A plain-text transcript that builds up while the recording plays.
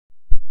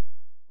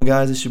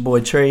Guys, it's your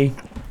boy Trey,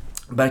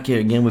 back here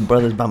again with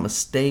Brothers by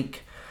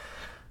Mistake.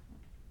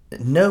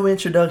 No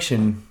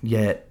introduction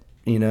yet,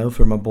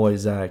 for my boy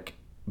Zach,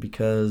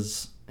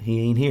 because he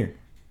ain't here.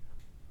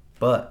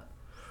 But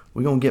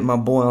we're going to get my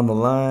boy on the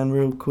line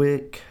real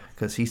quick,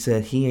 because he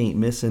said he ain't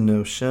missing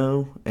no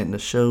show, and the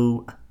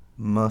show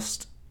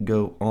must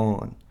go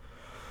on.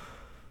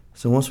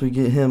 So once we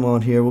get him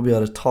on here, we'll be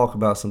able to talk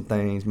about some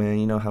things, man.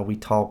 You know how we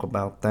talk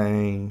about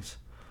things.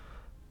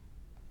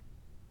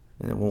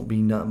 And it won't be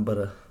nothing but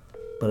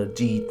a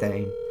G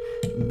thing.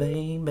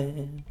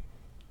 Baby,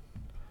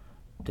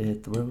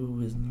 death row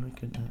is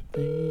like a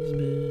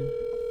basement.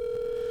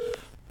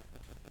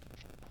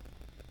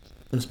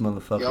 This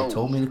motherfucker Yo.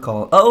 told me to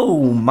call.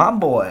 Oh, my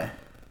boy.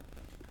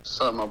 What's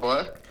up, my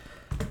boy?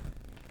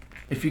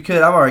 If you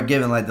could, I've already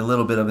given like the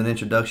little bit of an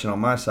introduction on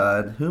my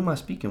side. Who am I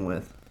speaking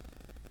with?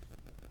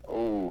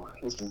 Oh,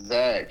 this is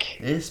Zach.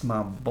 It's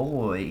my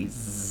boy,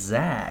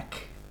 Zach.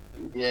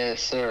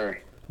 Yes, sir.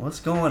 What's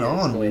going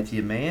Yes, on sir. with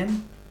you,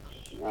 man?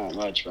 Not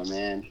much, my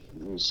man.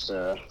 Just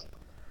out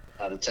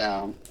of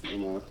town,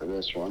 for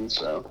this one.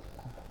 So,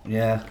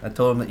 Yeah, I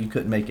told him that you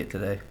couldn't make it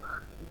today.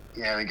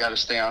 yeah, we got to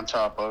stay on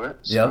top of it.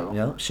 So,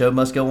 Yep. Show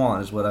must go on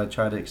is what I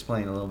try to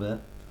explain a little bit.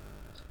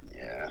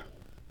 Yeah,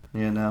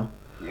 You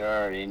you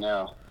already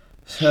know.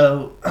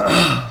 So,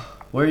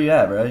 where you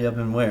at, bro? You up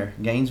in where?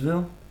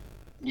 Gainesville?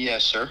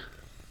 Yes, sir.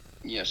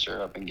 Yes,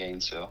 sir. Up in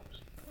Gainesville.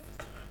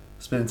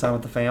 Spending time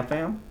with the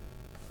fam?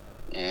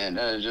 And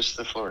just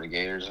the Florida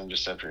Gators. I'm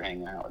just up here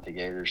hanging out with the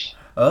Gators.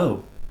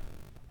 Oh,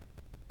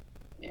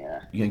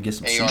 Yeah. you gonna get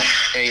some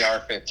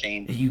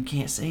AR-15. You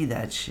can't say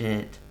that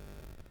shit.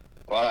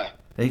 Why?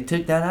 They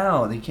took that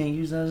out. They can't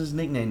use that as his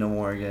nickname no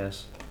more, I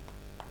guess.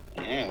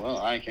 Yeah, well,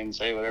 I can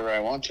say whatever I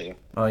want to.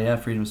 Oh, yeah,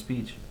 freedom of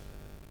speech.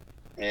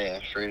 Yeah,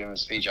 freedom of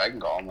speech. I can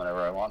call them whenever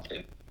I want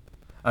to.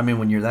 I mean,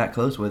 when you're that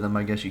close with them,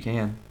 I guess you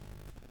can.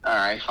 All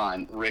right,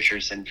 fine.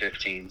 Richardson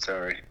 15,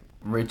 sorry.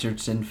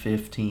 Richardson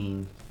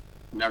 15.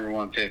 Number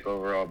 1 pick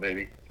overall,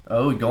 baby.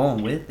 Oh,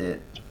 going with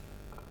it.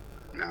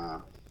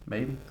 No.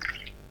 Maybe.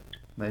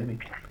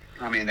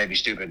 I mean, they'd be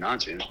stupid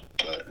not to,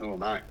 but who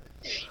am I?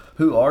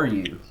 Who are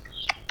you?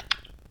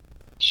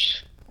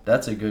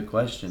 That's a good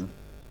question.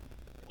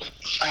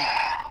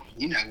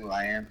 You know who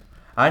I am.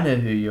 I know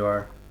who you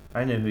are.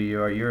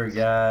 You're a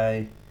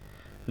guy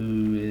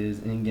who is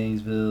in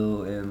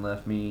Gainesville and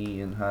left me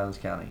in Highlands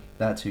County.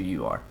 That's who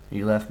you are.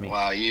 You left me.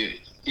 Wow, you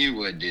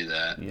would do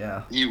that.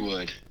 Yeah. You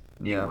would.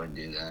 Yeah. You would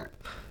do that.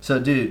 So,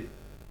 dude,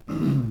 Talk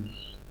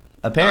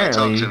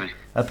to me.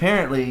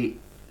 apparently,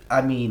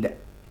 I mean,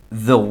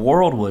 the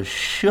world was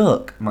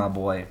shook, my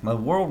boy. The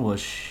world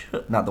was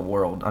shook. Not the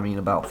world. I mean,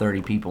 about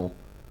 30 people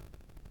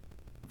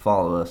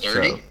follow us.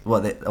 30? So,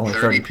 well, only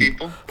 30 30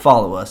 people people?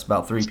 follow us.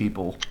 About 3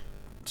 people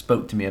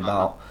spoke to me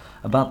about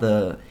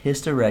the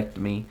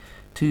hysterectomy,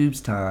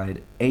 tubes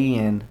tied,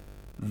 and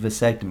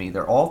vasectomy.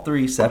 They're all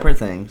 3 separate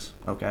things.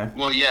 Okay.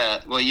 Well, yeah.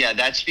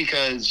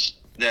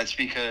 That's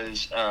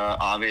because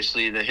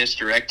obviously the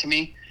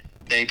hysterectomy,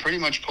 they pretty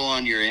much pull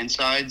on your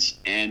insides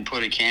and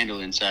put a candle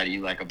inside of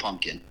you like a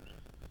pumpkin.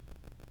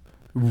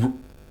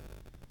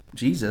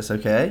 Jesus.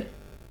 Okay.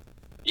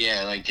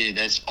 Yeah, like, dude,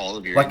 that's all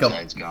of your Like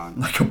insides gone.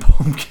 Like a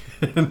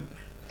pumpkin.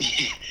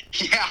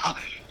 Yeah.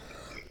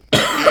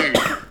 Dude,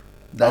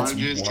 That's I'm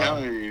just wild.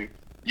 telling you.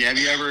 Yeah,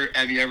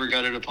 have you ever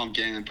gutted a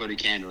pumpkin and put a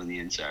candle in the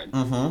inside?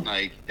 Mm-hmm.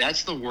 Like,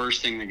 that's the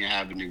worst thing that can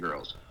happen to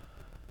girls.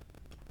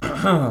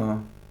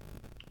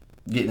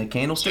 Getting a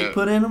candlestick So-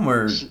 put in them,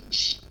 or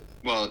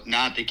Well,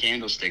 not the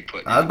candlestick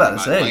put. I was about to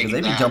My say leg because they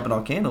be down. jumping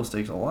on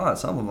candlesticks a lot.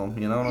 Some of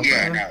them, you know what I'm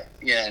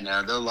saying?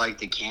 No, they'll like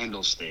the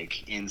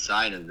candlestick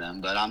inside of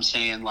them. But I'm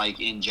saying,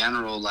 like, in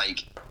general,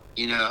 like,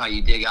 you know how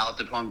you dig out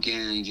the pumpkin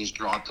and you just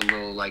drop the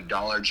little, like,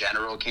 Dollar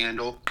General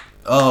candle?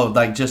 Oh,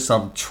 like just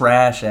some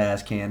trash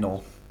ass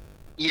candle.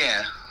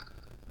 Yeah.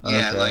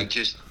 Yeah, Okay. like,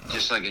 just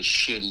like a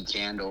shitty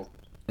candle.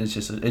 It's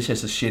just a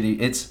shitty.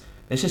 It's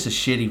just a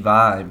shitty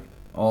vibe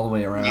all the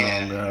way around,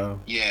 Yeah. bro.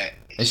 Yeah.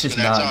 It's just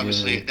So that's not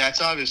obviously, good.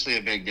 That's obviously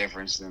a big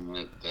difference than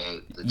the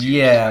two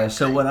Yeah. sides,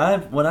 So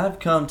right? what I've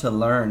come to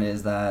learn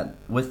is that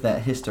with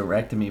that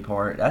hysterectomy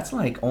part, that's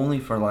like only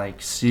for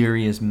like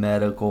serious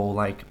medical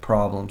like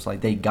problems.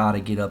 Like they gotta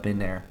get up in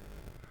there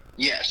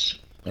Yes.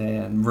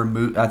 and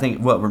remove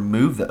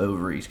the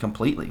ovaries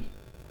completely.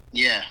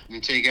 Yeah, you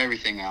take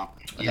everything out.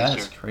 Yes,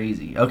 That's sir.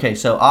 crazy. Okay,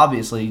 so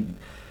obviously,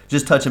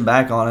 just touching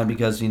back on it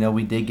because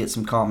we did get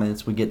some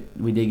comments, we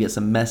did get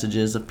some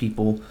messages of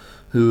people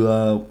who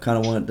kind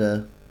of wanted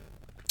to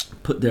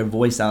put their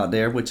voice out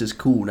there, which is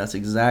cool. That's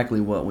exactly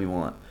what we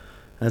want.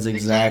 That's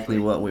exactly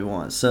what we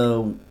want.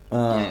 So,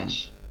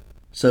 Yes.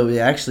 so it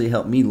actually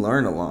helped me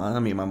learn a lot. I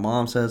mean, my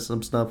mom said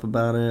some stuff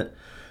about it.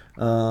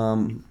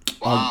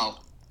 Wow.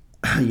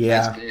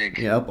 Yeah. That's big.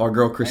 Yep. Our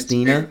girl That's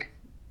Christina, big.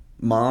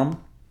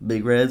 mom,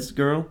 Big Red's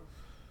girl.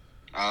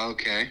 Oh,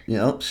 okay.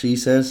 Yep, she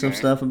said some Okay.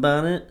 stuff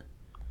about it.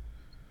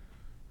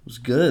 It was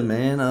good,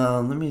 man.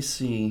 Let me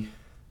see.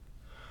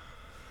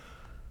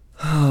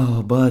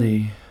 Oh,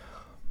 buddy.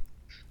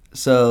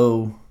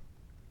 So,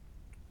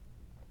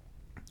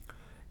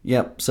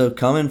 Yep. So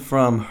coming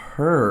from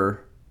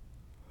her,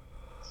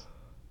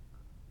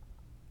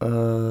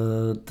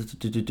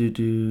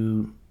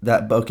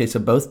 that okay. So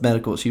both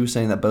medical. She was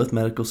saying that both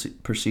medical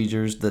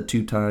procedures, the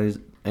tube ties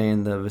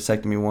and the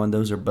vasectomy one,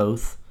 those are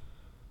both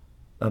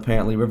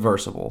apparently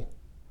reversible.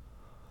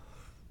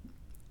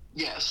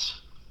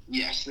 Yes,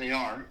 yes, they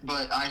are.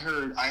 But I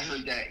heard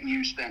that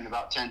you spend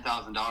about $10,000,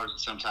 and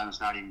sometimes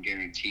it's not even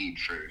guaranteed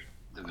for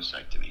the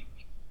vasectomy.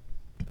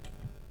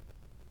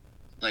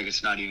 Like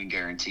it's not even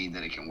guaranteed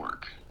that it can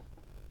work.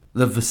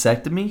 The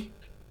vasectomy,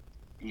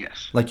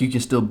 Yes. like you can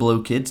still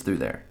blow kids through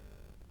there.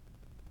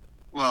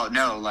 Well,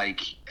 no,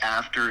 like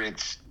after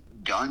it's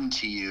done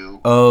to you,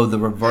 Oh, the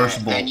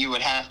reversible, then you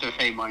would have to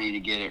pay money to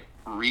get it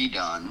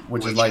redone,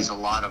 which is which like is a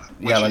lot of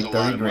like 30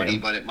 money,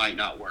 grand. but it might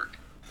not work.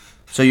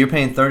 So you're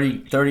paying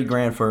 30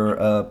 grand for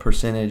a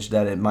percentage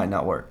that it might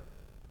not work.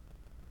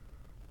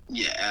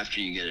 Yeah,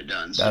 after you get it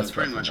done. So That's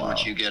pretty fucking much wild.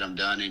 once you get them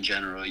done, in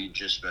general, you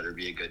just better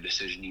be a good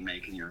decision you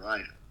make in your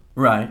life.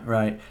 Right,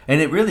 right,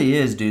 and it really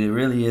is, dude. It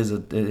really is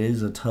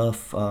a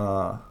tough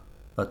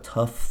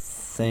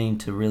thing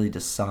to really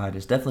decide.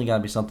 It's definitely got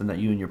to be something that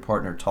you and your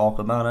partner talk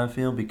about. I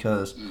feel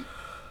because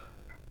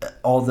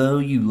although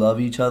you love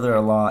each other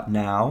a lot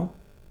now,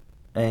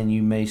 and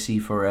you may see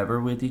forever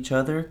with each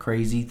other,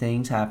 crazy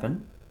things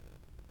happen.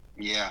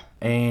 Yeah,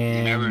 And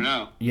you never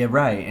know. yeah,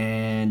 right.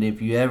 And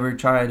if you ever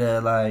try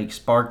to like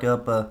spark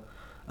up a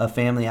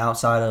family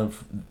outside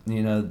of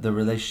the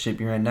relationship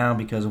you're in now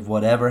because of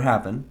whatever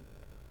happened,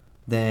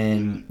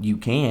 then you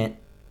can't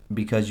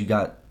because you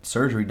got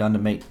surgery done to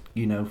make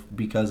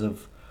because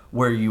of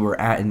where you were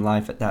at in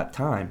life at that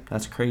time.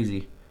 That's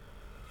crazy.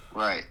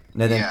 Right.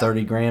 And then Yeah.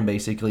 30 grand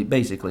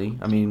basically.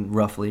 I mean,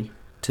 roughly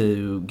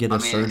to get a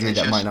surgery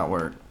that might not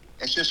work.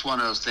 It's just one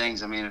of those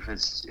things. I mean, if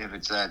it's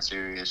that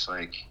serious,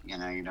 like you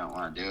don't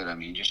want to do it. I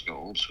mean, just go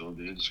old school,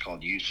 dude. It's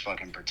called use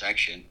fucking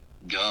protection.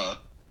 Duh.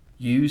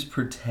 Use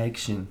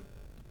protection.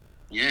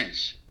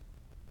 Yes.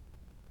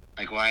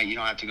 Like why you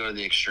don't have to go to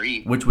the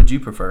extreme. Which would you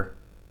prefer?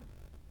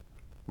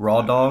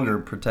 Raw dog or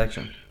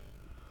protection?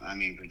 I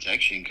mean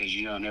protection because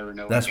you don't never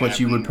know. That's what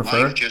you would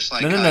prefer? Life, just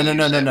like No. I'm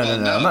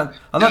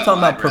not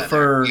talking about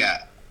prefer.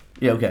 Yeah.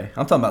 Yeah, okay.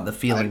 I'm talking about the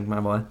feeling, my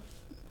boy.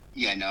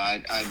 Yeah, no,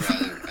 I'd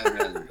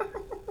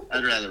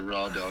rather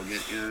raw dog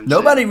it. You know what I'm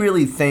Nobody saying?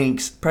 really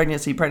thinks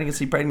pregnancy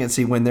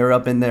when they're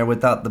up in there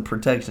without the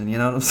protection. You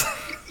know what I'm saying?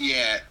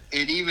 Yeah,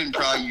 it even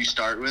probably you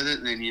start with it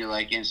and then you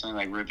like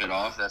instantly like rip it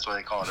off. That's why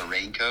they call it a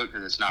raincoat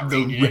because it's not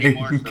raining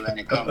anymore. So then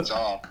it comes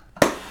off,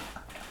 and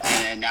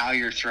then now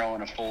you're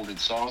throwing a folded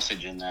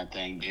sausage in that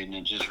thing, dude. And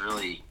it just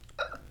really,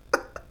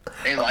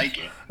 they like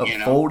it.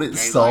 Folded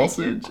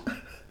sausage. Like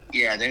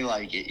yeah, they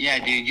like it.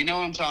 Yeah, dude. You know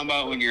what I'm talking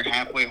about when you're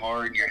halfway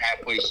hard and you're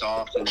halfway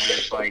soft, and then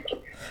it's like.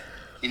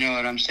 You know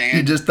what I'm saying?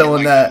 You're just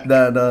throwing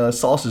that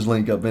sausage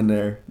link up in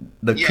there,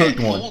 the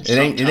cooked one. It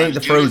ain't the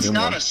frozen one. It's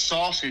not a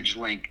sausage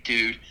link,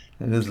 dude.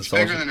 It is a It's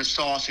sausage. bigger than a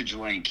sausage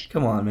link.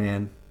 Come on,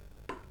 man.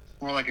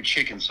 More like a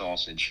chicken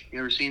sausage. You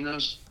ever seen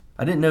those?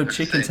 I didn't know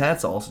chickens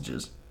had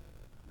sausages.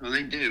 Well,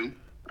 they do.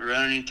 Right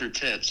underneath their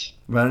tits.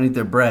 Right underneath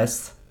their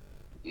breasts.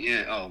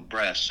 Yeah. Oh,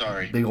 breast.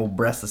 Sorry. Big old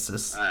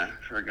breastises. I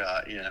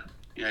forgot. Yeah.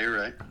 Yeah, you're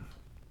right.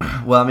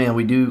 Well, I mean,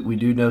 we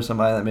do know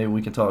somebody that maybe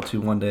we can talk to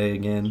one day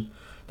again.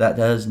 That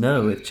does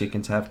know if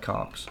chickens have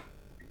cocks.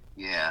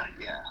 Yeah,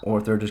 yeah. Or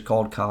if they're just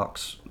called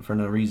cocks for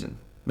no reason.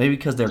 Maybe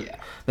because the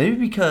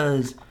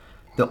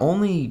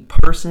only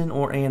person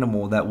or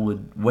animal that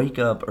would wake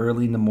up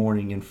early in the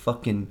morning and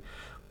fucking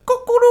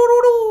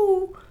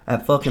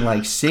at fucking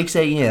like 6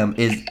 a.m.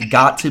 is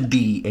got to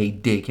be a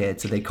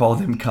dickhead, so they call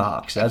them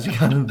cocks. That's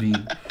gotta be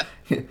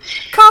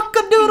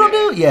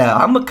cock-a-doodle-doo. Yeah,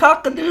 I'm a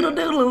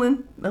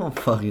cock-a-doodle-doodling. Don't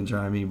fucking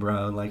try me,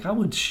 bro. Like I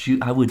would shoot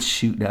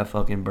that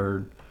fucking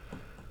bird.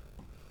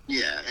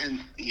 Yeah,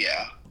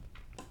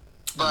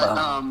 but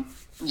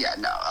yeah,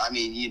 no, I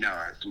mean,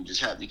 I can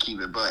just have to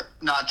keep it, but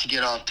not to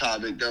get off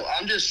topic though.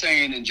 I'm just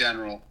saying in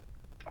general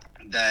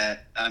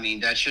that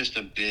that's just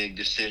a big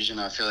decision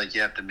I feel like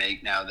you have to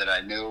make now that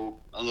I know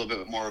a little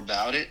bit more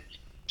about it.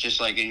 Just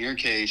like in your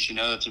case,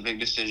 it's a big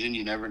decision.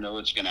 You never know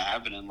what's going to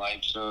happen in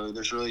life, so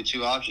there's really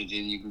two options.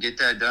 Either you can get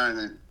that done,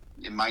 and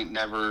it might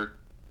never,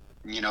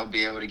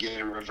 be able to get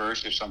it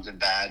reversed if something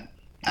bad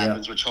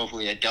happens, which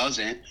hopefully it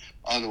doesn't.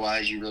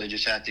 Otherwise, you really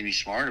just have to be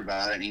smart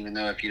about it. And even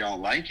though if you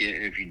don't like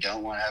it, if you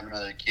don't want to have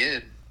another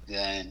kid,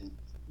 then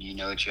you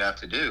know what you have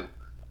to do.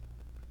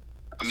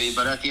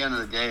 But at the end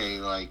of the day,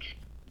 like.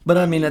 But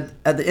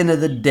at the end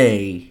of the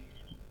day,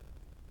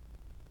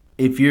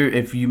 if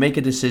you make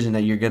a decision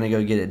that you're gonna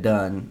go get it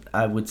done,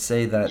 I would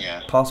say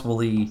that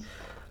possibly,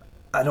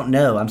 I don't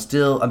know. I'm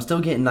still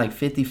getting like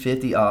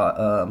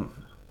 50-50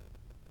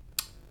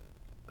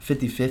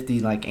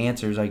 50-50 like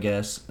answers, I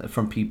guess,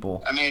 from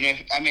people.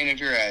 If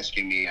you're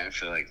asking me, I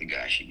feel like the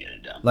guy should get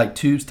it done. Like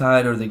tubes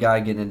tied or the guy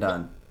getting it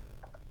done?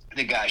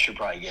 The guy should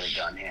probably get it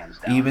done, hands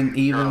down. Even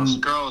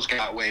girls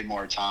got way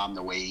more time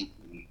to wait.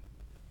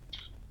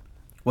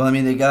 Well,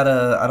 they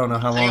gotta. I don't know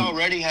how long. They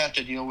already have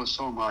to deal with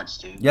so much,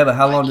 dude. Yeah, but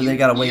how long do they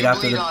gotta wait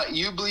after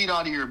you bleed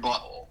out of your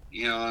butthole.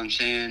 You know what I'm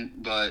saying?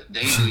 But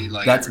they bleed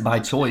like That's by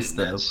everyone's choice,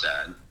 bleeding. though. That's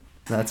sad.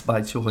 That's by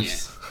Yeah.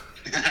 choice.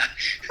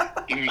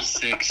 You're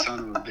sick, son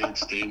of a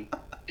bitch, dude.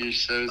 You're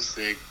so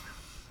sick.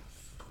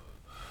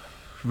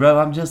 Bro,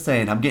 I'm just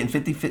saying, I'm getting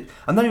 50-50.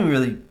 I'm not even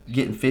really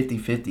getting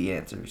 50-50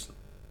 answers.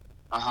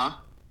 Uh-huh.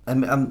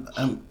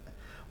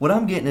 What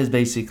I'm getting is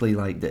basically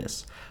like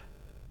this.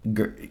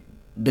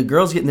 The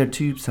girls getting their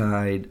tubes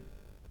tied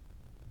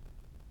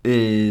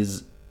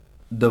is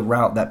the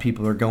route that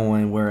people are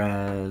going,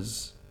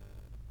 whereas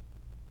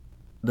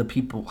the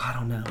people, I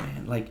don't know,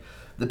 man. Like,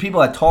 the people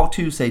I talk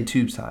to say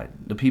tubes tied.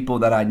 The people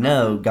that I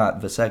know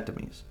got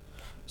vasectomies.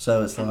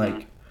 So it's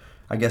like,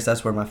 I guess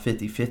that's where my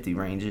 50-50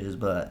 range is,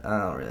 but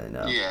I don't really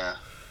know. Yeah.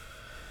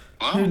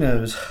 Well, Who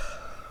knows?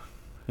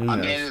 Who knows?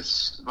 I mean,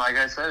 it's like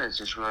I said, it's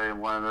just really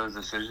one of those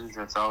decisions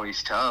that's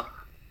always tough.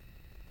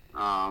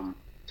 But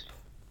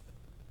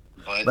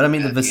I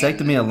mean, the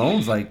vasectomy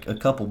alone's like a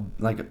couple.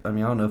 Like, I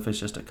mean, I don't know if it's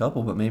just a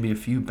couple, but maybe a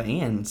few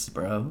bands,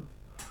 bro.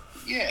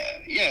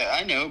 Yeah,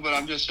 I know, but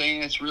I'm just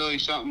saying it's really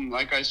something,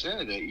 like I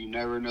said, that you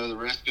never know the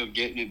risk of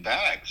getting it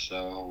back.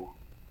 So,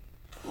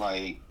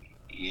 like,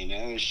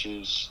 it's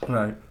just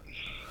Right.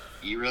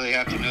 you really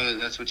have to know that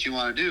that's what you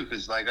want to do.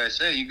 Because, like I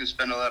said, you can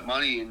spend all that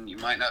money and you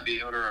might not be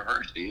able to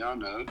reverse it. I don't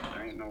know.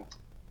 There ain't no.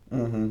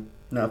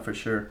 No, for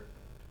sure.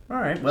 All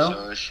right.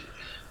 Well. So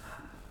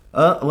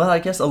Well, I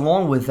guess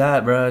along with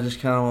that, bro, I just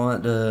kind of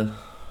wanted to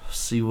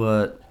see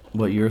what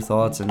your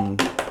thoughts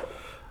and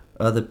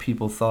other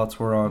people's thoughts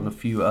were on a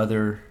few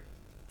other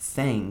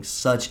things,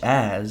 such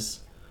as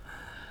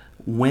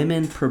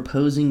women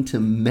proposing to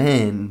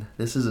men.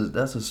 That's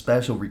a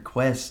special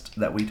request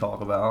that we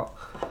talk about.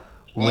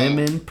 Whoa.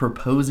 Women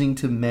proposing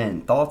to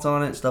men. Thoughts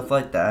on it, stuff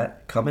like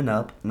that. Coming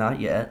up, not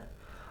yet.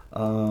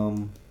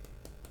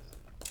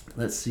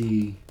 Let's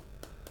see.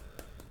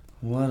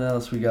 What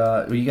else we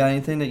got? You got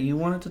anything that you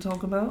wanted to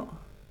talk about?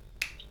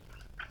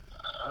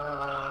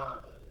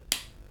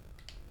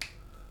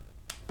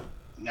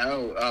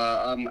 No,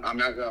 I'm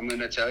not. I'm going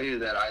to tell you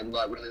that I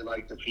really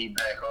like the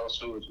feedback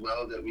also as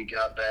well that we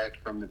got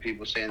back from the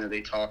people saying that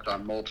they talked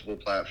on multiple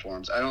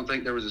platforms. I don't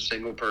think there was a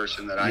single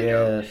person that I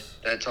know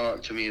that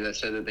talked to me that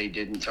said that they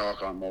didn't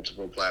talk on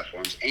multiple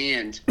platforms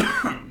and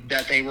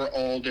that they were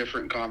all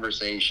different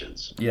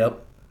conversations. Yep.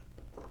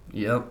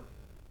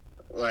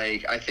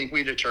 Like, I think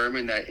we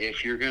determined that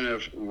if you're going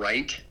to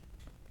write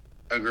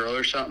a girl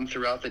or something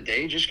throughout the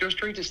day, just go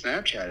straight to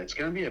Snapchat. It's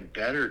going to be a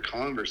better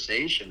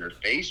conversation, or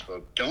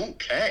Facebook. Don't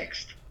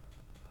text.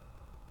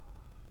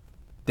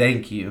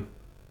 Thank you.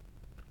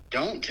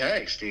 Don't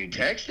text, dude.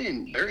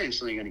 Texting, they're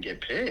instantly going to get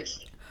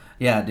pissed.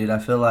 Yeah, dude, I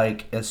feel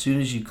like as soon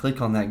as you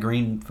click on that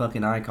green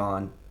fucking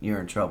icon,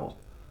 you're in trouble.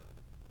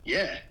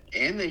 Yeah,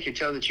 and they could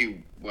tell that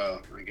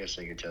I guess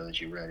they could tell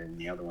that you read it in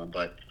the other one,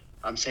 but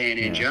I'm saying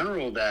in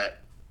general that,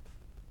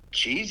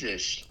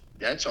 Jesus,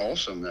 that's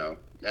awesome, though.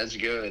 That's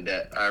good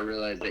that I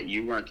realized that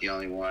you weren't the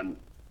only one.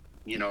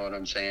 You know what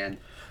I'm saying?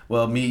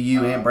 Well, me,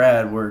 you, and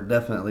Brad were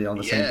definitely on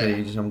the same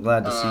page. I'm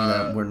glad to see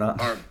that we're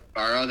not.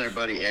 Our other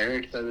buddy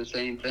Eric said the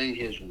same thing.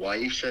 His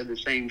wife said the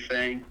same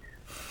thing.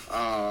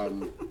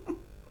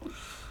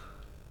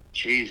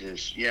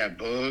 Jesus. Yeah,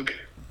 Boog.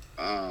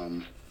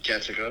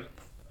 Jessica.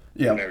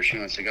 Yeah. Whatever she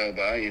wants to go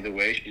by. Either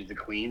way, she's the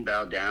queen.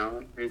 Bow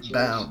down.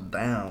 Bow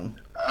down.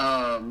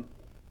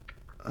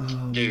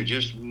 Dude,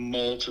 just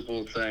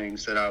multiple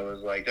things that I was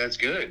like, that's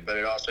good. But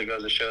it also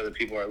goes to show that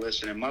people are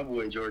listening. My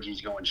boy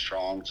Georgie's going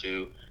strong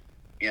too.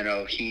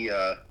 He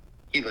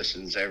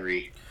listens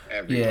every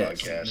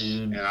podcast,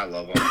 dude. And I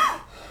love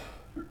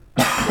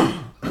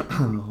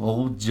him.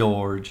 Old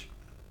George.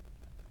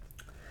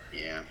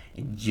 Yeah.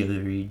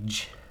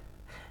 George.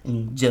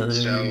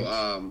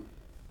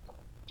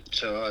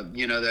 So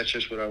that's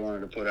just what I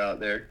wanted to put out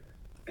there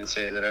and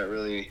say that I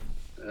really.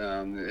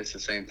 It's the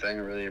same thing. I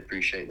really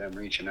appreciate them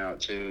reaching out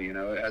too.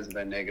 It hasn't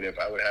been negative.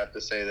 I would have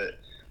to say that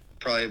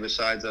probably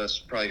besides us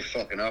probably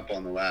fucking up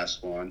on the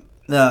last one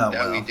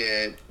we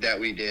did,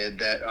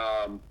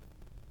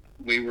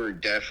 we were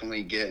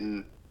definitely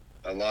getting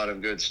a lot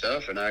of good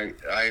stuff. And I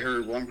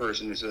heard one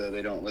person who said that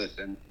they don't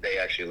listen. They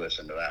actually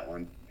listened to that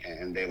one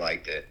and they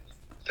liked it.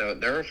 So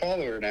they're a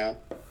follower now.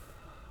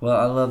 Well,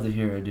 I love to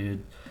hear it,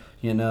 dude.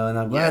 And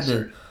I'm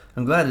glad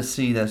I'm glad to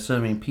see that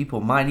so many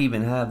people might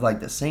even have like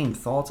the same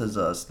thoughts as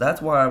us.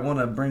 That's why I want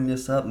to bring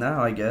this up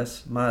now, I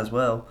guess. Might as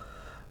well.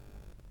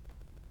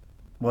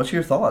 What's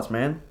your thoughts,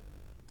 man?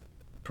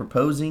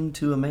 Proposing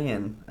to a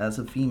man as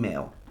a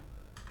female.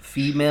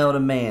 Female to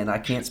man. I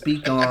can't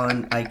speak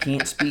on.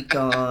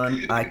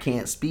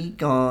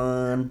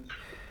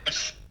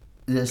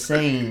 Just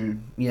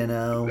saying,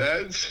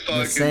 That's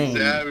fucking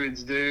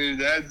savage, dude.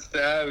 That's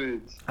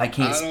savage. I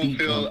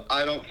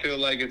don't feel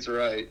like it's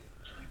right.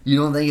 You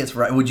don't think it's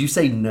right? Would you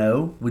say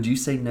no?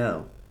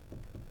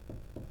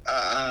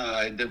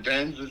 It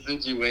depends the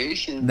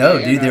situation. No,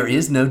 man. Dude, there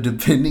is no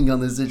depending on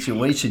the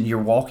situation.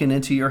 You're walking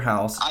into your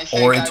house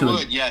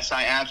Yes,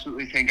 I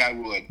absolutely think I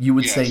would. You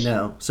would say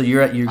no. So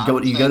you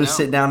go to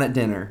sit down at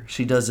dinner.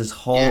 She does this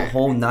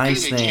whole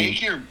nice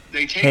thing.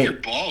 They take your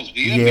balls,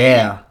 dude.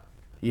 Yeah.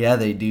 Yeah,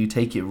 they do.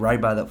 Take you right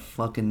by the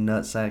fucking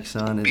nutsack,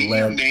 son, and Be a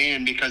let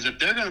man, because if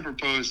they're gonna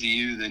propose to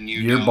you, then you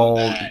your know ball.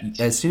 that.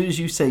 As soon as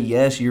you say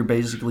yes, you're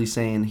basically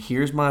saying,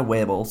 "Here's my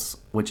webbles,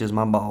 which is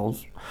my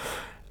balls.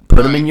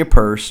 Put them in Right. your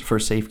purse for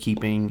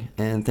safekeeping,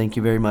 and thank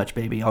you very much,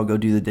 baby. I'll go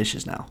do the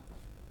dishes now."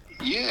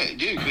 Yeah,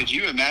 dude. Could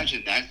you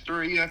imagine that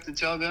story you have to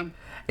tell them?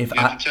 If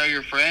You have I, to tell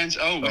your friends,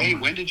 oh, oh hey,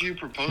 my, when did you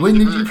propose when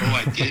to did her? you?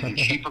 Oh, I didn't.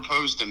 She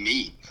proposed to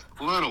me.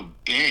 Little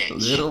bitch.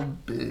 Little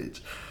bitch.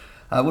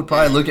 I would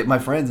probably look at my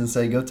friends and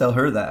say, "Go tell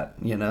her that,"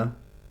 you know.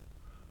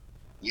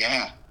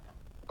 Yeah.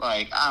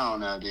 Like, I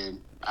don't know, dude.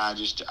 I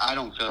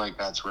don't feel like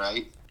that's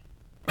right.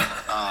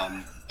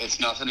 It's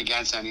nothing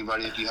against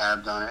anybody if you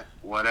have done it,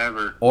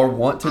 whatever. Or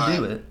want to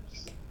do But it.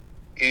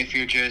 if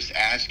you're just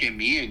asking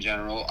me in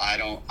general, I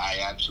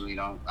absolutely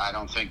don't, I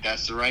don't think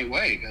that's the right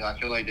way, because I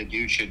feel like the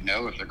dude should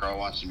know if the girl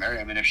wants to marry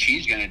him. And if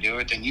she's going to do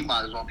it, then you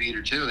might as well beat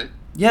her to it.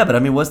 Yeah, but I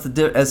mean, what's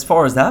the as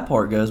far as that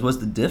part goes? What's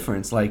the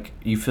difference? Like,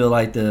 you feel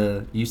like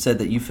you said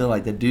that you feel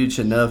like the dude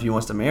should know if he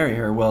wants to marry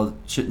her. Well,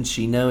 shouldn't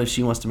she know if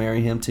she wants to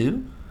marry him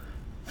too?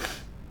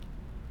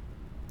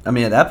 I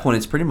mean, at that point,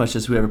 it's pretty much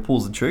just whoever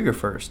pulls the trigger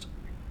first.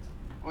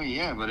 Well,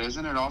 yeah, but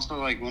isn't it also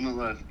like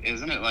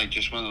isn't it like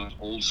just one of those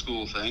old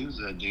school things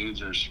that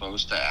dudes are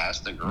supposed to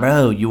ask the girl?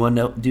 Bro, you want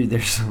to know? Dude,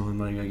 I'm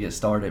not going to get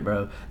started,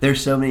 bro.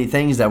 There's so many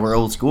things that were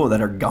old school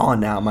that are gone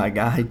now, my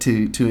guy,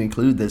 to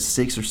include the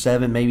 6 or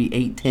 7, maybe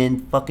 8,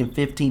 10, fucking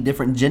 15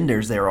 different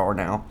genders there are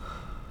now.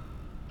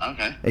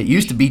 Okay. It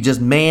used to be just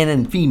man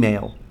and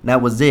female.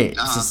 That was it.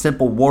 It's a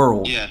simple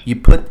world. Yeah. You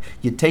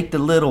take the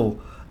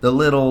little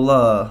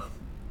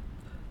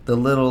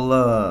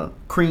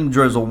cream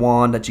drizzle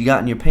wand that you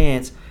got in your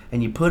pants,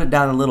 and you put it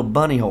down a little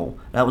bunny hole.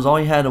 That was all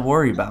you had to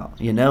worry about,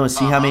 you know, and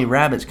see how many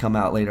rabbits come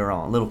out later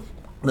on,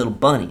 little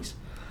bunnies.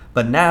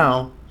 But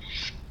now,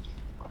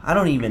 I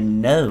don't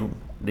even know,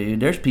 dude.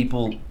 There's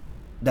people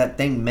that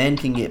think men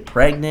can get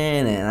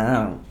pregnant, and I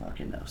don't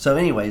fucking know. So,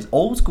 anyways,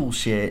 old school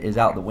shit is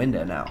out the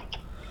window now.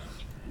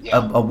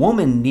 Yeah. A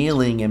woman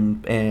kneeling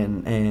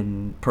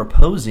and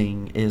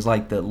proposing is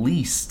like the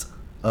least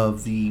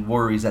of the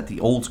worries that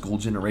the old school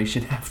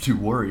generation have to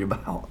worry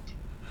about.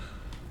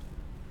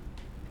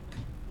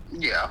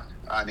 Yeah.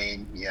 I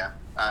mean,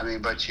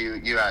 but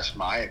you asked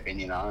my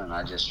opinion on it, and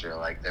I just feel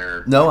like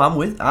they're. No,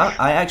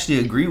 I actually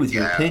agree with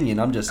your Yeah. opinion.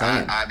 I'm just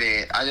saying. I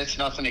mean, it's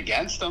nothing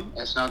against them.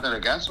 It's nothing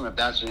against them if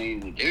that's what they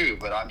need to do.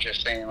 But I'm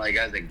just saying, like,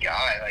 as a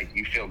guy, like,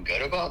 you feel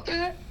good about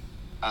that?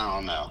 I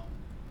don't know.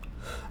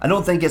 I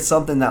don't think it's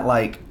something that,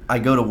 like, I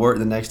go to work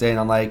the next day and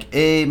I'm like,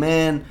 "Hey,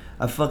 man,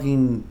 I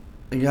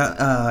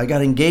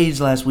got engaged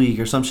last week,"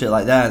 or some shit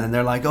like that, and then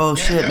they're like, "Oh,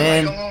 shit,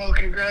 man." Like, oh,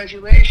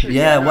 congratulations.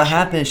 Yeah, what no,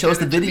 happened? Show us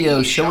the give it to video.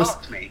 me. Show us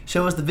Shocked me.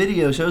 the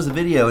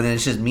video, and then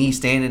it's just me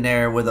standing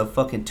there with a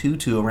fucking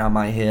tutu around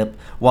my hip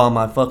while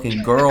my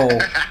fucking girl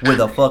with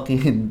a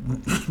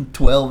fucking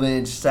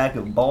 12-inch sack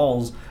of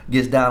balls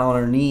gets down on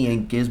her knee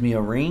and gives me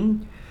a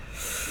ring.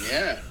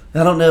 Yeah.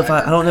 I don't know if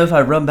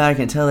I run back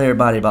and tell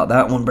everybody about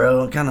that one,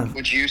 bro. Kind of.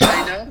 Would you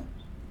say no?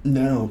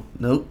 No.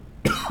 Nope.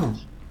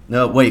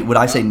 No. Wait. Would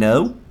I say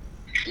no?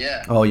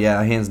 Yeah. Oh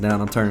yeah, hands down.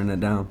 I'm turning it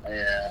down.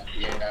 Yeah,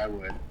 I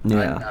would.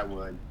 Yeah. I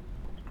would.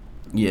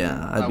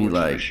 Yeah, I'd I be would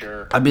like, for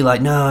sure.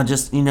 no,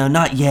 just,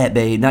 not yet,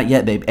 babe.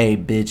 Hey,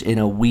 bitch, in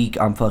a week,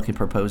 I'm fucking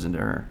proposing to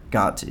her.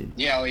 Got to.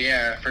 Yeah, oh,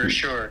 yeah, for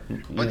sure.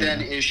 But Yeah.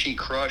 then, is she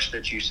crushed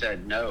that you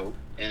said no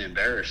and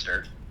embarrassed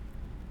her?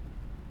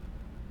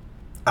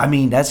 I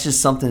mean, that's just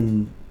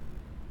something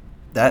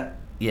that,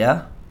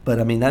 yeah. But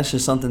I mean, that's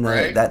just something that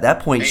Right. at that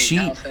point Hey,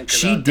 now think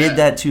she about did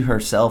that to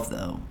herself,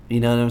 though. You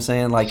know what I'm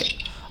saying?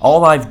 Like,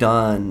 all I've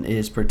done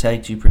is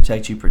protect you,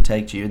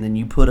 and then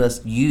you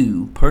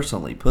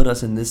personally put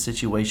us in this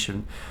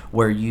situation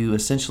where you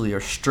essentially are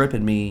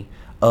stripping me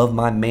of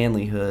my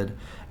manlyhood,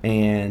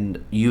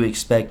 and you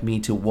expect me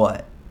to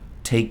what?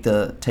 Take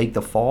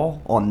the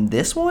fall on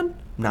this one?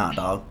 Nah,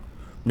 dog.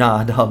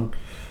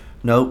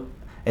 Nope.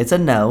 It's a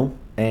no,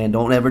 and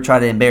don't ever try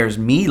to embarrass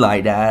me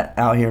like that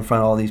out here in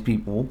front of all these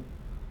people.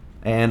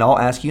 And I'll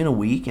ask you in a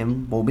week,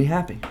 and we'll be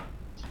happy.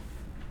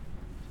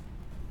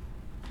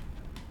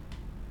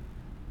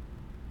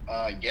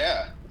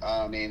 Yeah.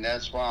 I mean,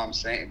 that's what I'm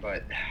saying.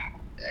 But,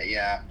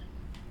 yeah,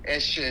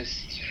 it's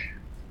just,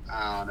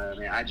 I don't know,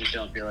 man. I just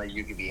don't feel like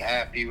you could be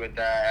happy with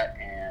that.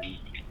 And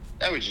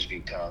that would just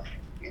be tough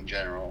in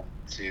general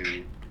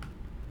to,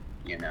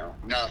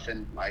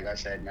 nothing, like I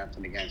said,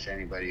 nothing against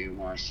anybody who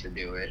wants to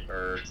do it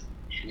or,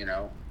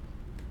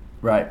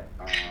 Right.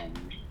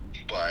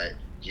 But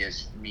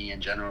just me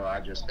in general, I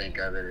just think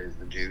of it as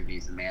the dude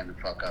needs the man to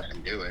fuck up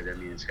and do it. I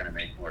mean, it's going to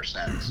make more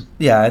sense.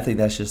 Yeah, I think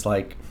that's just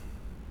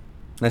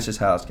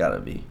how it's gotta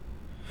be.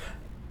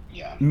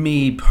 Yeah.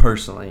 Me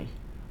personally,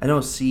 I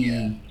don't see.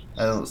 Yeah.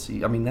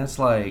 I mean, that's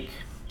like,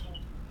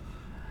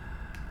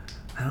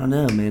 I don't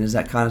know, man. Is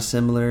that kind of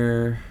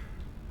similar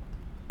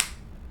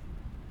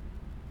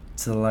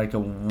to like I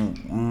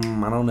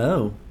don't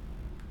know.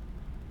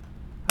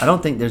 I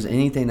don't think there's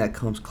anything that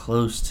comes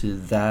close to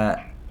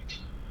that.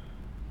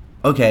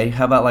 Okay,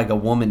 how about like a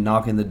woman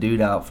knocking the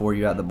dude out for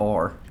you at the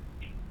bar?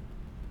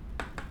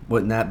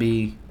 Wouldn't that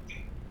be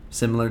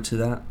Similar to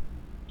that?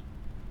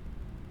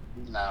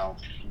 No,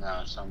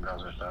 no, some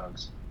girls are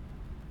thugs.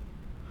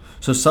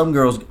 So some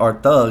girls are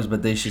thugs,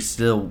 but they should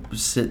still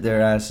sit their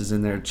asses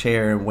in their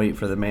chair and wait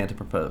for the man to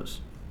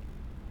propose.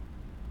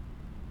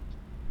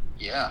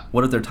 Yeah,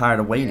 What if they're tired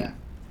of yeah. waiting?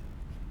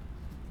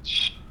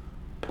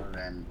 And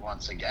then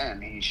once again,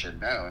 he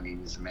should know, and he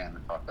needs to man the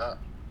fuck up.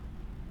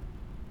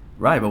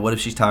 Right, but what if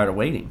she's tired of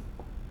waiting?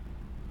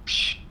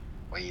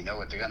 Well, you know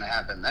what's gonna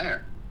happen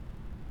there.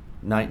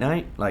 Night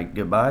night, like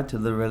goodbye to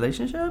the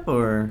relationship,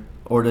 or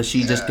does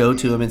she just Yeah, go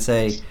to him and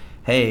say,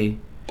 "Hey,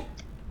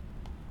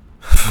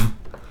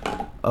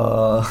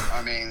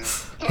 I mean,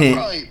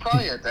 hint."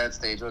 probably at that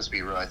stage. Let's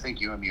be real. I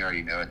think you and me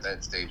already know at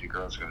that stage, a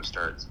girl's gonna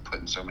start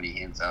putting so many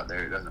hints out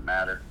there. It doesn't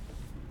matter.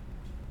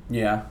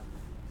 Yeah.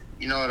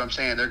 You know what I'm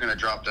saying? They're gonna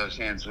drop those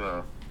hints.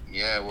 Well,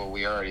 yeah. Well,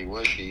 we already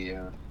would be.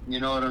 You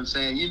know what I'm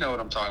saying? You know what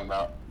I'm talking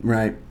about.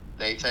 Right.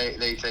 They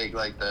take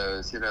like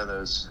those,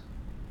 those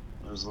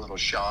little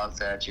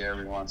shots at you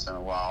every once in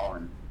a while,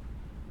 and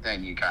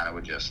then you kind of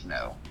would just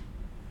know.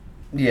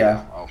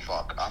 Yeah. Oh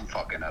fuck, I'm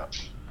fucking up.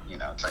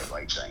 Type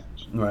like thing.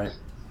 Right.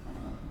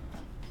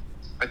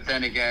 But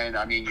then again,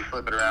 I mean, you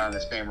flip it around,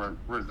 the same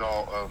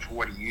result of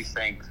what do you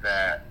think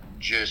that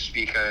just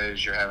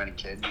because you're having a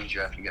kid means you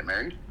have to get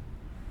married?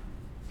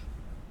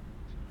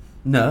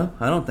 No,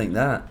 I don't think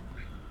that.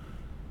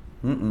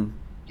 Mm-mm.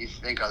 You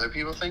think other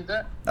people think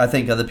that? I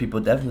think other people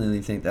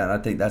definitely think that. I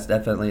think that's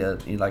definitely a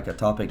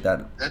topic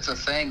that. That's a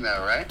thing,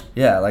 though, right?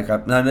 Yeah,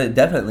 no, it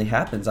definitely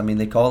happens. I mean,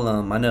 they call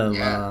them. I know.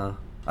 Yeah.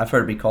 I've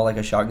heard it be called like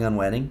a shotgun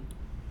wedding.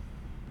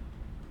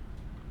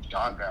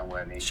 Shotgun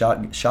wedding.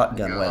 Shotgun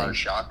A lot wedding. of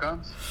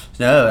shotguns?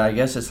 No, I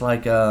guess it's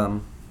like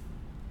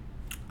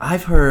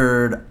I've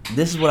heard.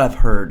 This is what I've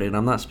heard, and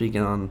I'm not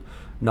speaking on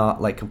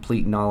not like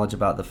complete knowledge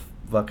about the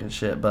fucking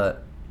shit,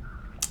 but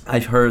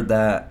I've heard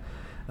that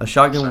a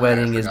shotgun Sorry,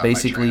 wedding I is forgot my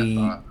train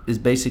of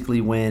thought.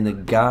 basically when the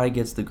guy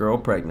gets the girl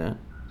pregnant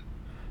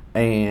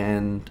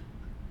and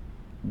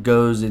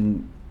goes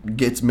and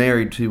gets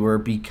married to her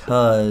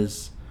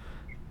because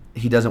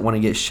he doesn't want to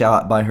get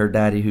shot by her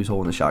daddy who's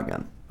holding a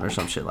shotgun or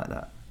some shit like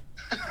that.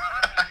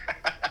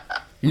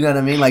 You know what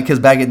I mean? Like, because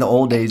back in the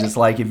old days, it's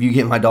like, if you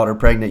get my daughter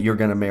pregnant, you're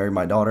going to marry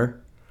my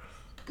daughter.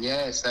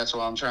 Yes, that's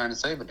what I'm trying to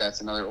say, but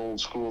that's another old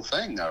school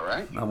thing, though,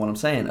 right? That's what I'm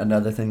saying.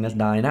 Another thing that's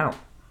dying out.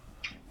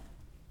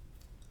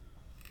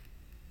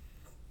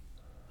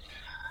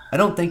 I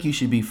don't think you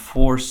should be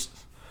forced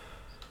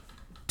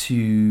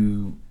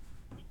to.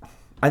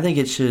 I think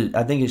it should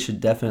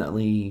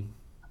definitely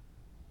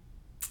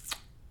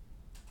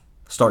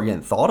start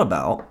getting thought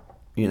about,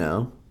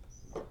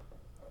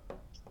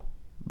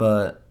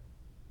 But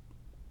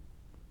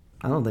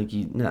I don't think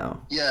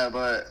Yeah,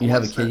 but You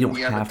have a kid, you don't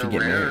have to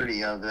get married. The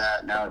rarity of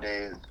that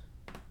nowadays.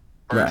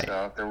 First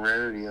off, the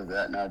rarity of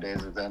that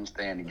nowadays is them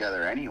staying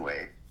together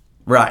anyway.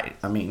 Right.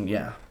 I mean,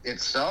 yeah.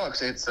 It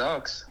sucks. It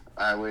sucks.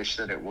 I wish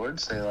that it would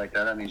stay like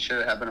that. I mean, shit,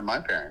 it happened to my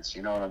parents.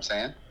 You know what I'm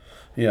saying?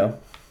 Yeah.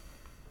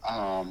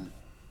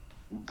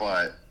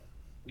 But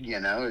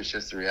it's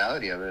just the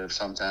reality of it. If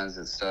sometimes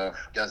this stuff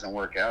doesn't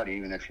work out,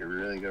 even if you're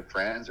really good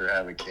friends or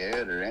have a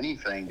kid or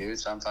anything, dude,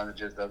 sometimes it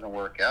just doesn't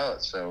work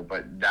out. So,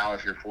 but now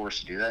if you're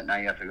forced to do that, now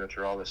you have to go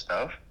through all this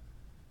stuff.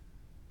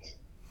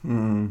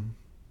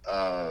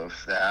 Of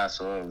the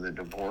hassle of the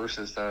divorce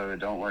and stuff, if it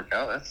don't work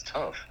out, that's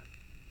tough.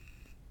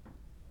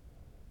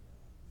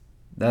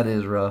 That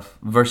is rough.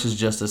 Versus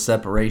just a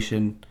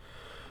separation.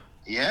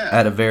 Yeah.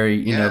 At a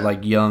very,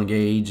 like young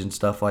age and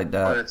stuff like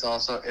that. But it's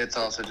also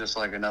just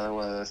like another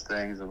one of those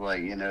things of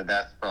like,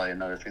 that's probably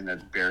another thing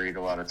that's buried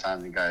a lot of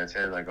times in guys'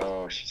 head. Like,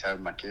 oh, she's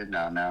having my kid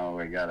now. Now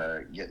we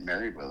gotta get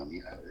married with him.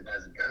 It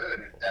doesn't good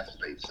if that's what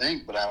they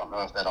think. But I don't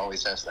know if that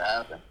always has to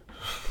happen.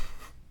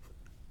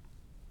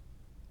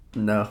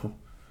 No.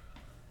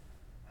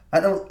 I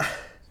don't.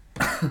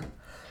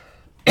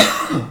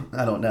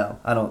 I don't know.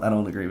 I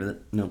don't agree with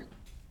it. No.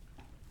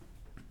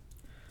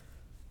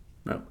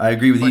 No, I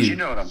agree with you. But you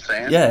know what I'm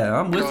saying? Yeah,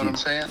 I'm with you. You know what I'm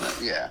saying?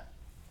 Yeah.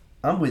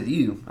 I'm with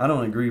you. I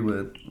don't agree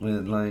with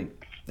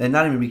like, and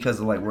not even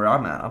because of like where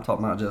I'm at. I'm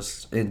talking about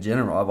just in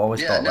general. I've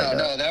always thought like that.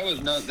 No, that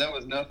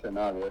was nothing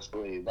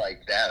obviously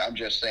like that. I'm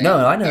just saying.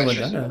 No, I know. That's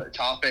just another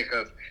topic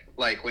of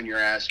like when you're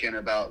asking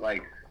about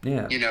like,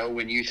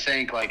 when you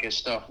think like is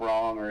stuff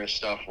wrong or is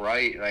stuff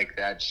right, like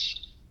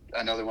that's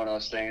another one of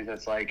those things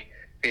that's like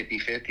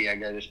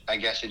 50-50. I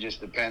guess it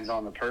just depends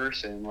on the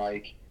person.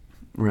 Like.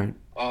 Right.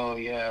 Oh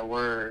yeah,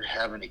 we're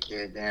having a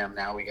kid. Damn,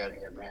 now we gotta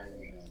get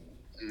married.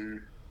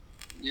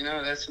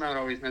 That's not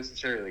always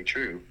necessarily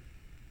true.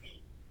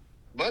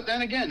 But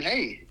then again,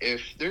 hey,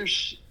 if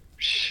there's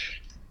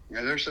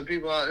some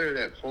people out there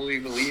that fully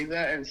believe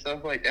that and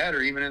stuff like that,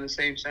 or even in the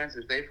same sense,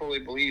 if they fully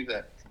believe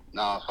that,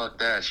 nah, fuck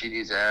that, she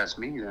needs to ask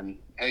me, then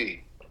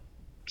hey,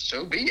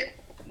 so be it.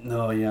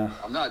 No, yeah.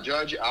 I'm not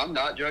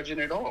judging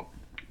at all.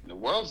 The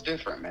world's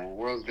different, man. The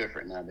world's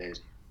different nowadays.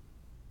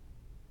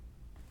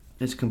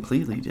 It's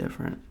completely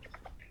different.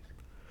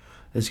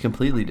 I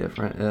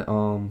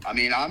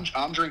mean,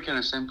 I'm drinking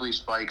a Simply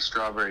Spiked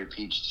strawberry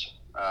peach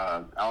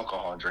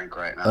alcohol drink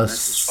right now. A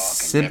This is fucking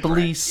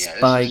simply different. Yeah, this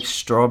spiked is.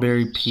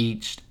 strawberry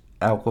peach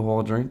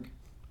alcohol drink.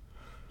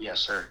 Yes,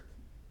 sir.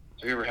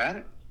 Have you ever had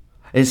it?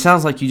 It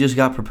sounds like you just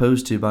got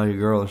proposed to by your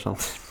girl or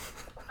something.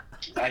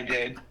 I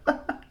did.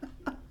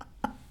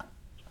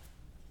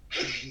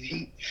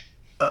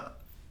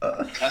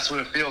 That's what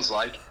it feels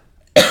like.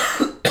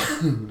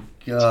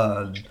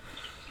 God.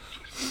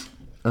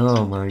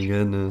 Oh my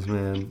goodness,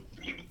 man.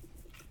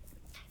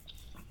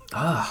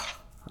 I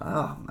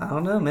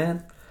don't know,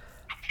 man.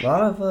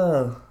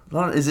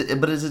 Is it?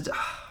 But is it?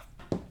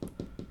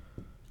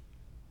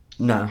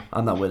 No,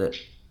 I'm not with it.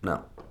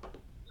 No,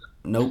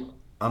 nope,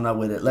 I'm not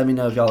with it. Let me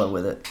know if y'all are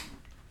with it.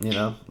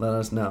 Let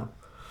us know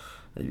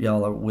if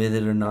y'all are with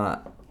it or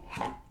not.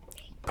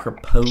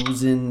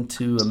 Proposing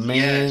to a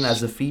man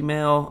as Yes. a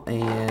female,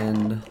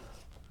 and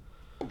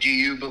Do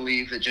you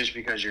believe that just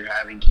because you're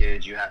having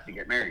kids, you have to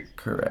get married?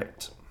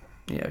 correct.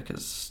 Yeah,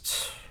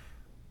 because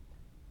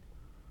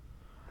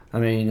I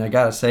mean, I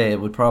gotta say, it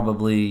would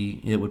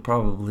probably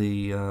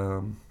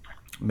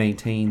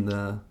maintain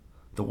the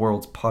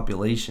world's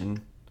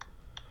population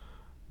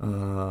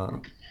uh,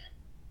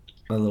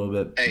 a little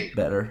bit Hey,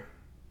 better.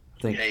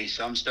 I think. hey,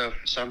 some stuff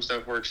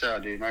works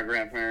out, dude. My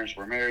grandparents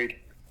were married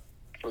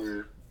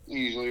for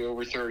easily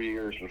over 30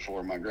 years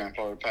before my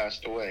grandfather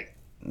passed away,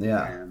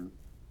 Yeah, and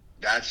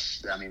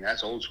that's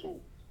old school.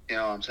 You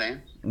know what I'm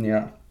saying?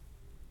 yeah.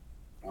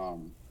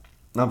 Um,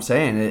 I'm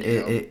saying it you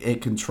it, know, it,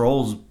 it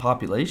controls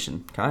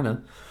population, kind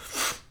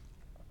of.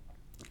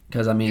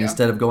 Because I mean, yeah,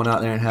 instead of going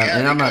out there and having, yeah.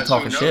 and I'm not Because who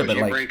talking shit, knows? but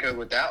You like, break up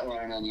with that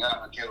one, and you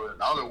have a kid with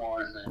another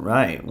one, and then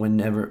right,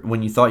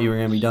 when you thought you were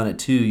gonna be done at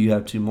two, you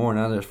have two more.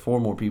 Now there's four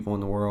more people in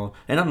the world,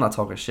 and I'm not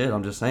talking shit.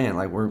 I'm just saying,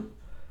 like, we're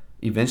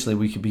eventually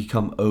we could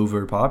become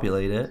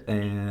overpopulated,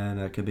 and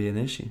that could be an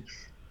issue.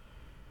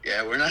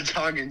 yeah, we're not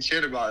talking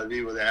shit about the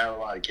people that have a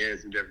lot of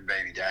kids and different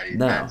baby daddies.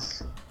 No,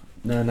 That's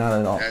no, not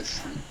at all.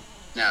 that's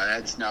no,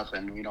 that's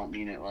nothing. We don't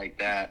mean it like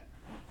that.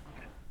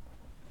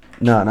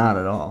 No, not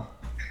at all.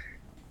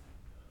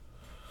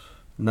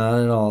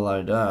 Not at all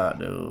like that,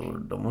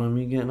 dude. Don't want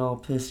me getting all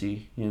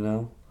pissy.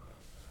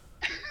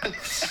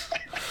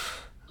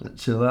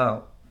 Chill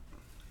out.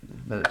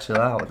 Better chill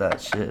out with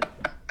that shit.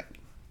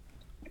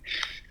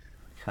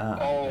 God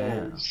Oh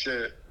damn.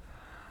 shit!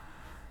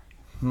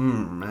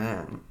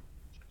 Man.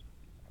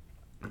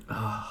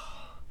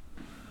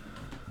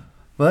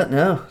 But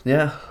no,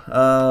 yeah.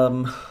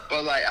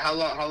 But like, how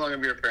long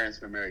have your parents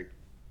been married?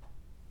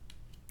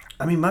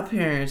 I mean, my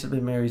parents have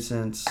been married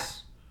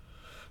since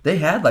they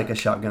had like a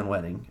shotgun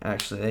wedding.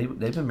 Actually,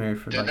 they've been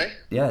married for Did like they?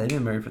 yeah, they've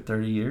been married for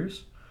 30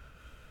 years.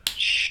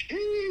 Sheesh,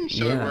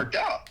 so it Yeah, worked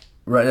out.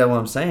 right. That's what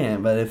I'm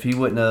saying. But if he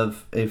wouldn't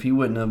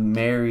have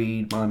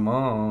married my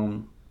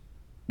mom,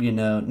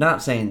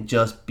 not saying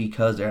just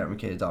because they're having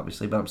kids,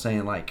 obviously, but I'm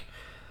saying like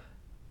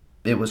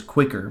it was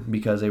quicker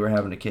because they were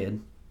having a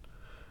kid.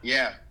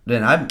 Yeah.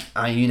 Then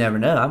you never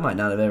know. I might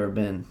not have ever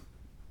been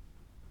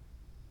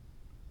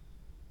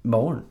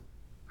born.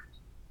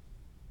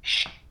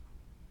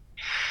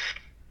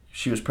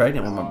 She was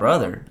pregnant with my Oh no.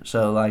 brother,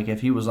 so like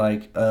if he was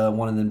like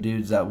one of them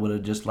dudes that would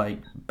have just like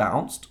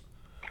bounced.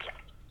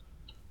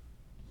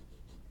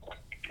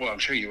 Well, I'm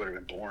sure you would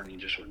have been born. You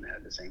just wouldn't have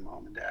had the same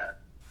mom and dad.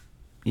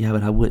 Yeah,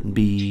 but I wouldn't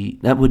be.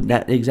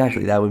 That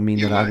exactly. That would mean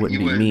You that I would. wouldn't You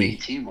be wouldn't be me.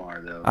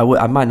 Timar though.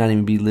 I might not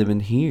even be living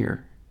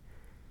here.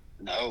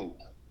 No.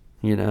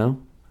 You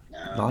know,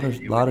 a No, lot dude.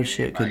 of You lot wouldn't of even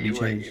shit hear my. could be You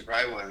changed.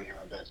 probably wouldn't hear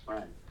my best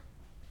friend.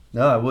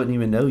 No, I wouldn't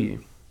even know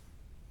you.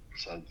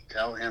 So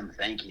tell him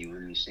thank you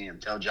when you see him.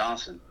 Tell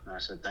Johnson I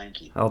said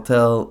thank you. I'll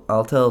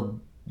tell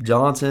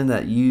Johnson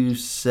that you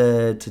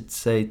said to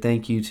say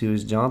thank you to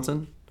his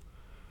Johnson.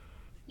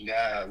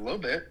 Yeah, a little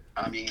bit.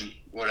 I mean,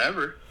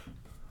 whatever.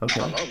 I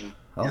Okay, love him.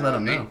 I'll You know let what I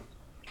him mean? know.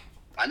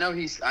 I know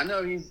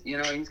he's.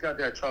 He's got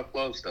that tough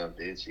love stuff,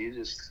 dude. So you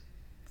just.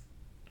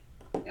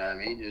 You know what I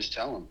mean? Just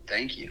tell him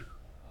thank you.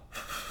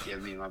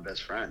 Give me my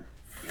best friend.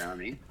 You know what I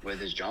mean? With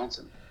his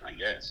Johnson, I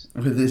guess.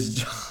 With his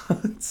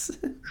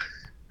Johnson.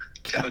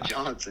 Tell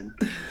Johnson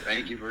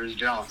thank you for his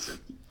Johnson.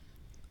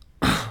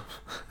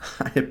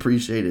 I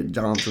appreciate it,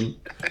 Johnson.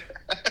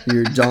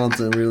 Your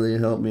Johnson really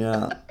helped me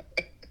out.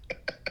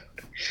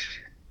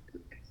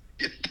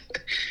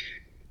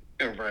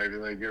 He'll probably be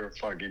like, you're a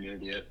fucking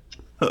idiot.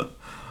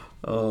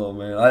 Oh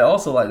man! I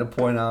also like to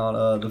point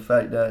out the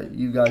fact that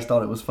you guys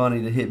thought it was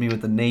funny to hit me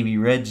with the navy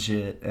red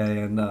shit,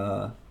 and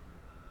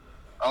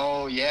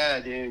Oh yeah,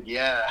 dude,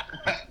 yeah.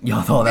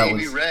 y'all thought that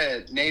Navy was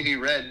red, navy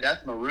red.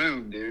 That's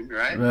maroon, dude.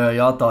 Right?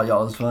 y'all thought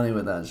y'all was funny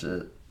with that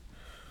shit.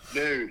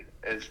 Dude,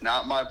 it's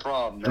not my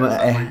problem that Well,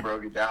 somebody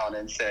broke it down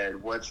and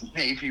said, "What's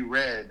navy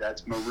red?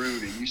 That's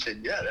maroon," and you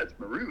said, "Yeah, that's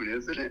maroon,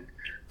 isn't it?"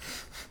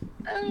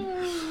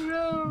 Oh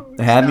no, It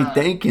it's had me not.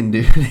 thinking,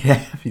 dude. It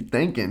had me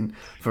thinking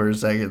for a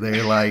second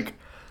there, like,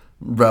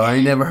 bro, I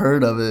ain't never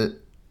heard of it.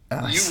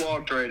 You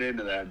walked right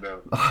into that,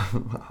 though.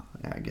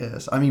 I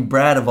guess. I mean,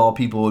 Brad of all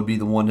people would be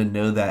the one to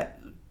know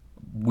that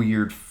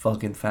weird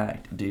fucking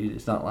fact, dude.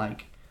 It's not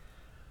like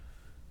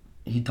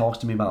he talks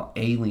to me about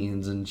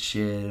aliens and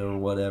shit or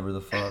whatever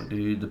the fuck,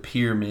 dude. The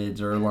pyramids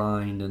are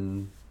aligned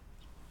and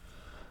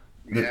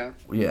Yeah.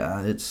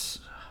 Yeah, it's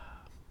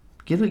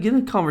get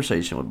a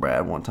conversation with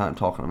Brad one time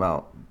talking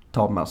about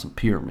some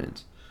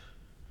pyramids.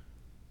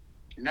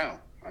 No,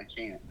 I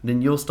can't.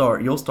 Then you'll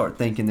start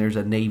thinking there's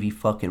a Navy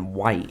fucking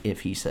white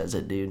if he says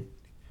it, dude.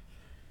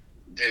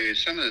 Dude,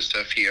 some of the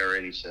stuff he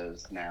already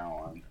says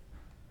now,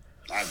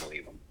 I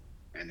believe him,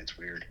 and it's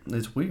weird.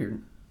 It's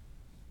weird.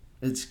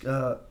 It's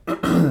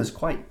it's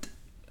quite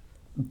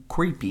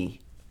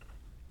creepy.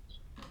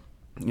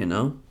 You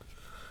know?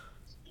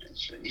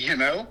 You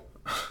know?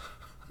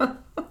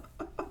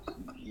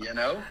 You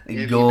know? If Gorbs.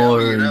 you know,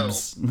 you know.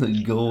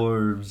 The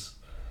Gorbs.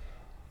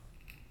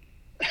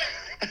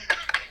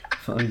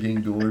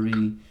 Fucking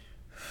Gorby.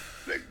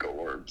 The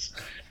Gorbs.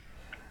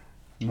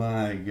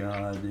 My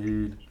God,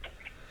 dude.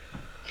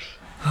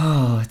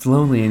 Oh, it's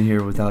lonely in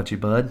here without you,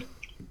 bud.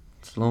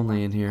 It's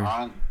lonely in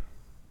here.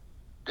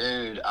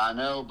 Dude, I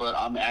know, but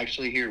I'm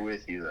actually here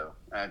with you, though,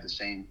 at the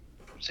same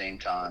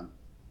time.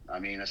 I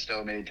mean, I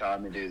still made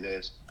time to do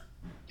this.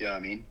 You know what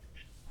I mean?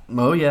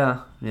 Oh,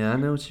 yeah. Yeah, I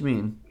know what you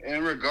mean.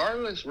 And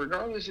regardless,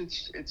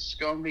 it's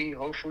going to be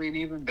hopefully an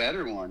even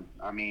better one.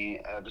 I mean,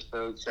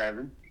 episode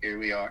 7, here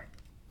we are.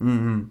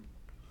 Mm-hmm.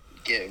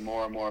 Getting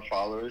more and more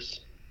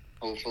followers,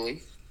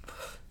 hopefully.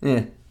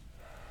 Yeah.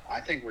 I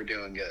think we're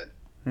doing good.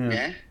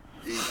 Yeah?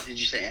 Did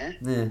you say eh?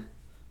 Yeah.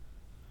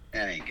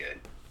 That ain't good.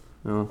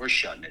 No. We're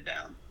shutting it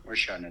down.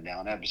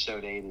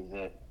 Episode 8 is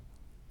it.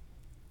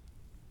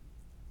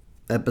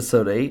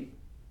 Episode 8?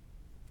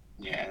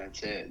 Yeah,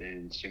 that's it,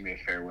 dude. It's going to be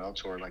a farewell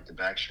tour like the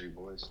Backstreet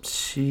Boys.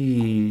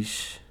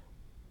 Sheesh.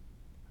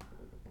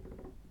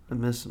 I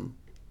miss him.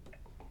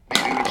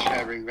 Maybe we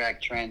should bring back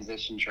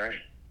Transition Trey.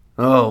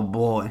 Oh,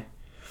 boy.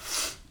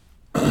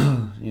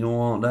 You don't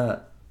want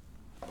that.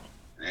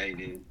 Hey,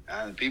 dude.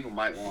 People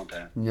might want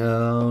that.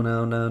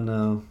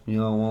 No. You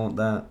don't want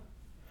that.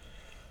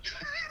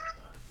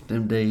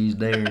 Them days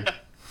there.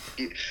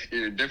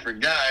 You're a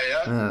different guy,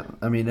 huh?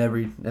 I mean,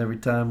 every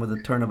time with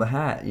a turn of a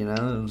hat, you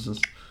know, it was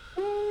just...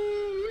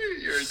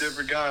 You're a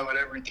different guy with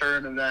every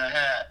turn of that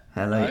hat.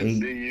 Had like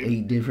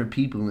eight different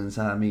people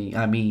inside me.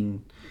 I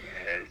mean,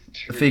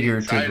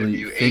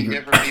 figuratively. Eight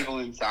different people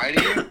inside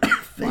of you?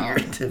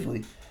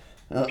 Figuratively.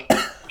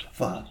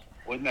 Fuck.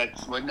 Wouldn't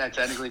that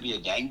technically be a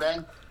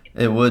gangbang?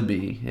 It would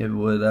be. It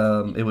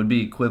would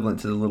be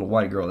equivalent to the little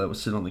white girl that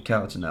was sitting on the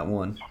couch in that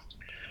one.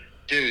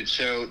 Dude,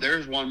 so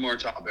there's one more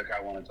topic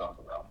I want to talk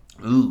about.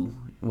 Ooh,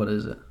 what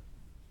is it?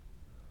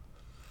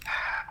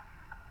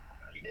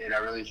 Dude, I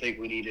really think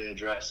we need to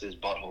address this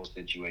butthole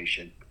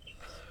situation.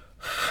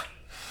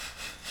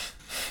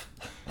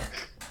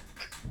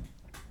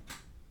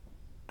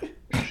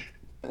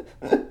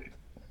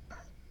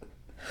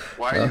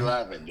 Why are you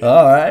laughing, dude?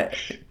 All right.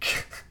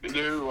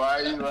 Dude, why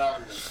are you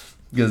laughing?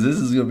 Because this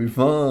is going to be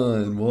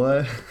fun,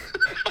 boy.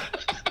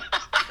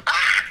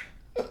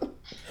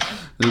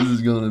 This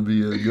is going to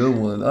be a good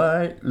one. All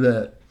right.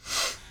 Bet.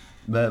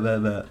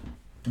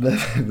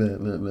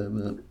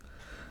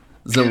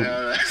 So.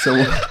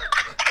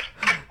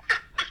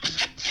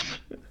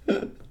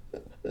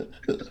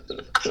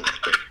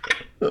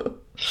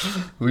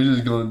 We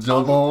just going to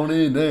jump on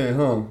in there,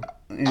 huh?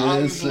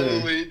 I'm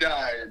slowly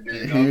dying,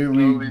 dude. Here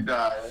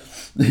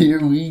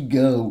we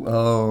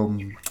go.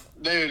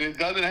 Dude, it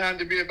doesn't have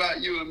to be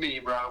about you and me,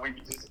 bro. We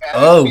can just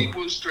ask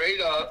people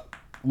straight up.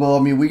 Well, I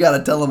mean, we got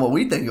to tell them what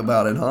we think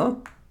about it, huh?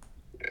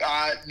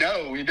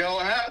 No, we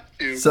don't have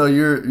to. So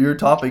your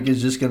topic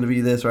is just going to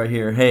be this right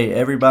here. Hey,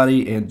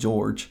 everybody and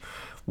George,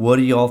 what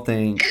do y'all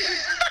think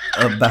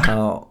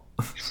about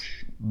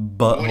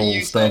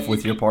butthole stuff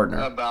with your partner?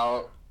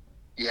 Are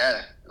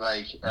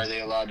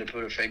they allowed to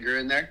put a finger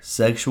in there?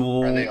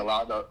 Sexual activities.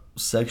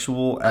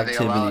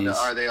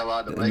 Are they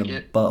allowed to lick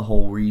it?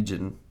 Butthole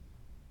region.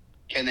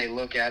 Can they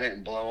look at it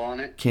and blow on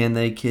it? Can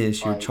they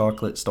kiss your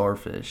chocolate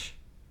starfish?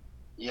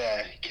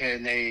 Yeah.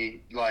 Can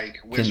they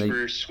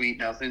whisper sweet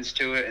nothings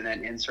to it and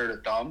then insert a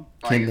thumb?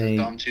 Is the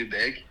thumb too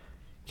big?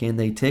 Can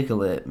they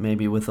tickle it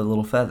maybe with a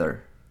little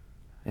feather?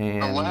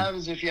 And what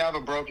happens if you have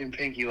a broken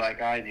pinky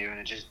like I do and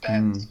it just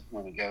bends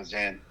when it goes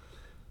in?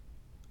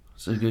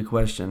 It's a good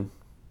question.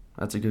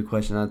 That's a good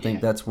question. I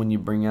think that's when you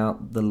bring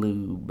out the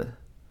lube.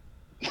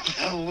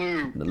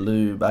 The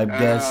lube. I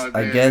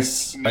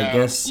guess.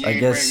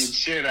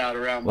 Shit out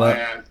around my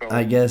asshole.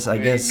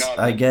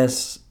 I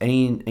guess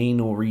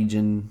anal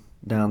region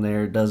down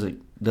there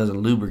doesn't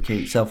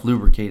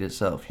self-lubricate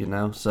itself, you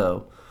know.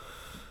 So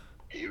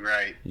you're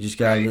right. You just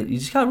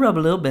gotta rub a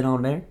little bit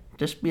on there.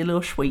 Just be a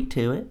little sweet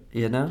to it,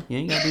 you know. You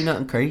ain't gotta do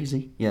nothing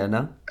crazy, you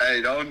know.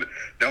 Hey, don't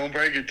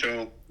break it to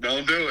him.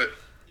 Don't do it.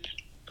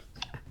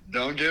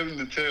 Don't give him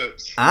the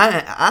tips.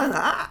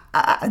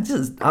 I'm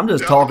just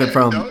talking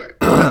from.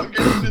 Don't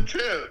give him the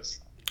tips.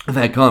 I've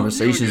had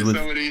conversations with,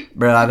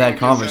 bro. I've had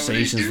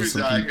conversations with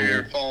some people.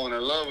 Here falling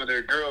in love with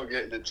their girl,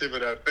 getting the tip of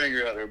that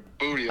finger out their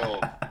booty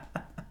hole.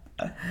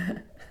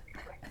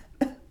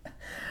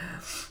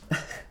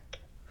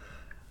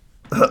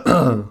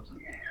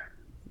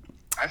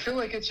 I feel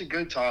like it's a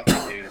good topic,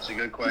 dude. It's a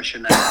good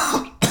question to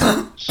ask.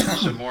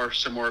 Some more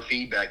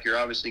feedback. You're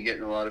obviously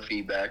getting a lot of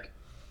feedback.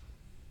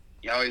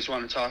 You always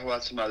want to talk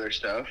about some other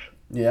stuff.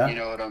 Yeah. You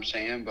know what I'm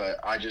saying? But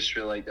I just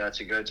feel like that's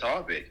a good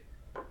topic.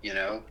 You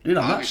know, Dude,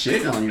 I'm not obviously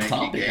shitting it on doesn't your make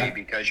topic. you gay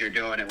because you're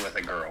doing it with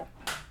a girl.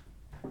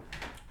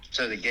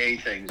 So the gay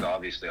thing's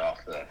obviously off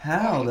the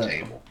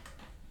table.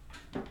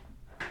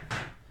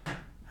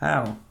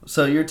 How?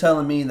 So you're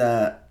telling me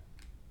that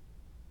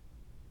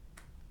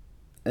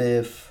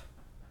if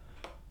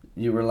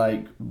you were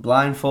like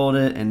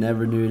blindfolded and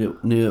never knew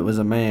it was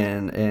a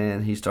man,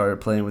 and he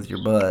started playing with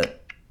your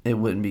butt, it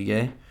wouldn't be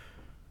gay?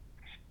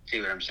 See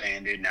what I'm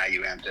saying, dude? Now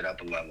you amped it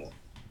up a level.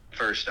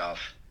 First off,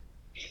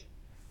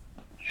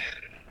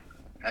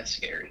 that's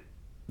scary.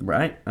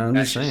 Right? I'm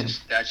just saying.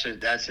 That's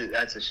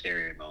a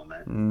scary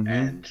moment. Mm-hmm.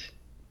 And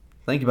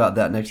think about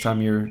that next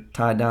time you're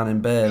tied down in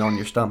bed on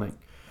your stomach.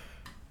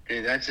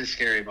 Dude, that's a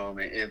scary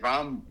moment. If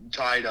I'm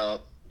tied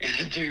up and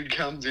a dude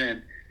comes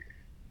in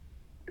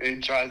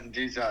and tries to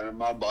do something in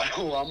my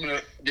butthole, I'm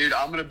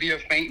gonna be a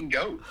fainting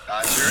goat.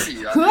 I assure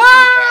you, I'm just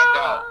gonna pass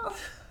out.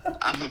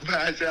 I'm gonna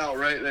pass out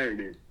right there,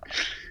 dude.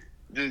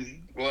 Just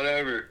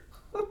whatever.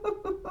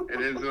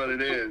 It is what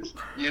it is.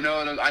 You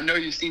know, I know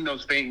you've seen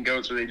those fainting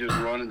goats where they just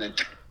run and then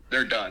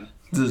they're done.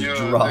 Just you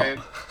know drop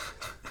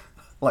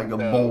like a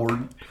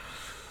board.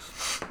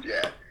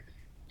 Yeah.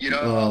 You know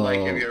how, like,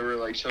 have you ever,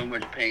 like, so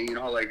much pain? You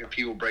know how, like, if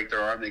people break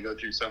their arm, they go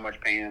through so much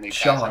pain and they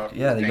pass out?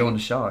 Yeah, they go into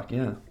shock,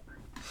 yeah.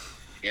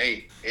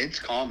 Hey, it's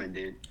common,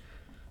 dude.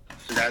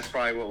 So that's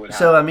probably what would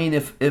happen. So, I mean,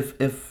 if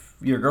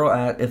your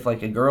girl, if,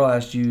 like, a girl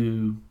asked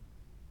you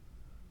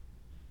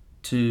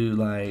to,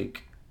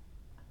 like,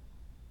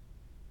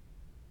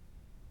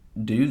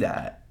 do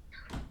that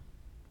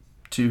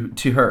to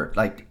her,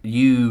 like,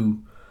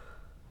 you...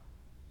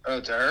 Oh,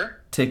 to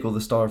her? Tickle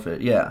the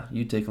starfish. Yeah,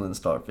 you tickling the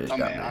starfish.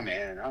 I'm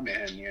in,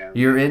 yeah.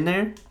 You're in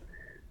there?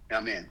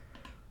 I'm in.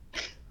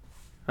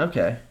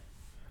 Okay.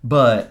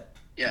 But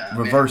yeah,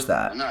 reverse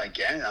that. I'm not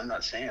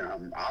saying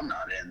I'm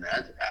not in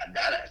that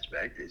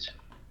aspect. Is.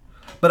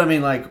 But I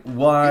mean, like,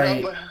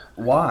 why?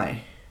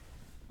 Why?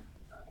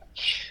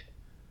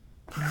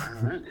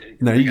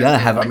 No, you gotta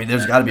have. I mean,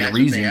 there's gotta be a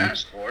reason. What they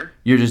asked for.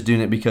 You're just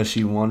doing it because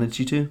she wanted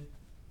you to.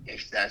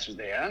 If that's what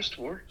they asked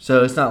for.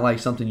 So it's not like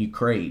something you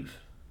crave.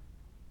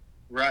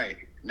 Right.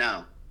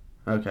 No.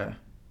 Okay.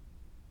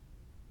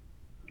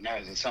 Now,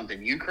 is it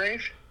something you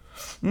crave?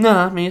 No,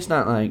 I mean, it's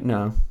not like,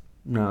 no,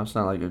 it's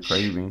not like a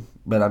craving.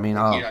 But I mean,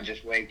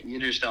 you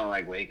just don't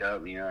like wake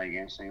up, you know, like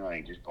instantly,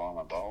 like just blow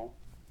my ball?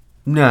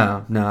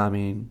 No, I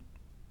mean.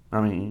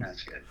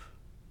 That's good.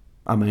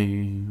 I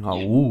mean,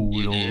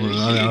 you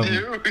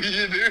do.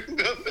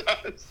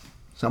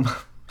 Some.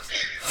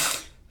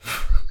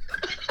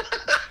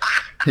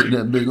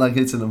 Like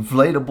it's an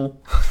inflatable.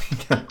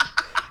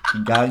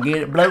 You gotta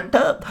get it blown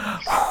up.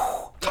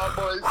 My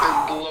boy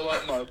said blow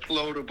up my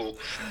floatable in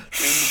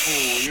the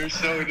pool. You're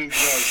so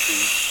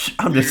disgusting.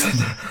 I'm just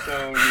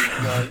so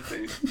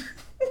disgusting.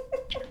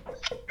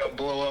 Go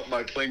blow up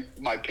my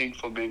pink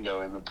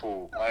flamingo in the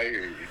pool. I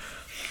hear you.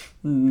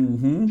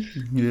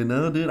 Mm-hmm. You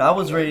know, dude, I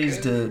was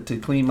raised to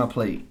clean my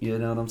plate. You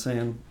know what I'm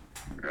saying?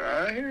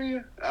 I hear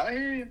you.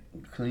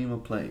 Clean my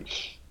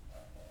plate.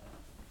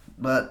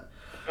 But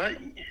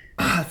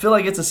I feel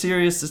like it's a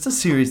serious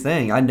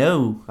thing. I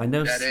know.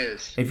 That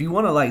is. If you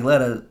want to like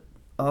let us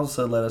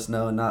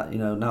know and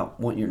not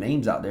want your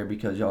names out there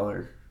because y'all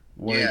are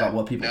worried about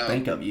what people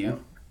think of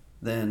you,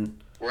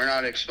 then we're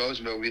not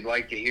exposed, but we'd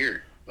like to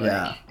hear. Like,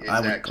 yeah,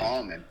 is that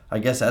common? I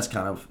guess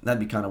that'd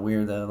be kind of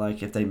weird though.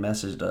 Like if they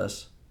messaged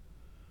us,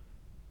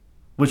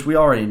 which we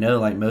already know.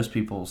 Like most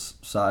people's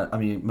side. I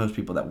mean, most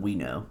people that we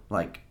know.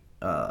 Like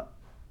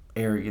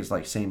Eric is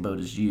like same boat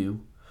as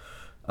you.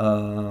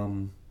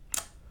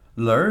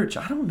 Lurch,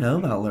 I don't know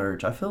about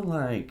Lurch. I feel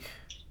like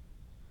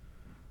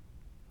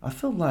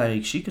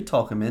she could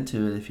talk him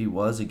into it if he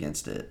was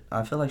against it.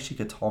 I feel like she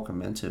could talk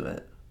him into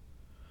it.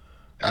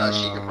 She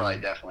could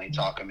probably definitely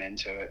talk him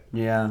into it.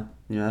 Yeah,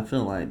 I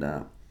feel like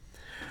that.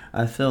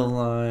 I feel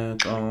like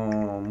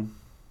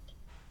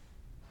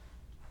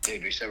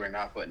Dude, we said we're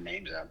not putting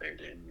names out there,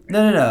 didn't we?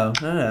 No.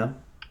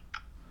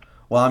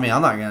 Well, I mean,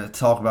 I'm not gonna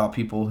talk about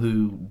people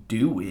who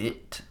do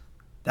it.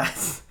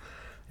 It's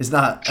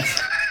not.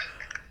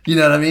 You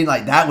know what I mean?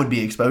 Like, that would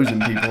be exposing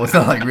people. It's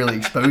not like really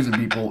exposing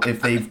people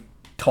if they've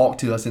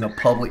talked to us in a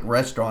public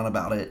restaurant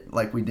about it,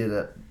 like we did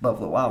at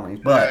Buffalo Wild Wings.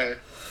 But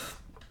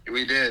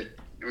we did.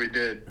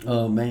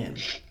 Oh man.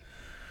 We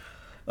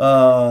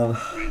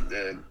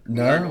did. We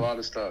learned a lot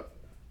of stuff.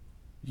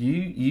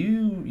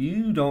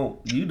 You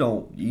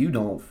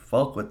don't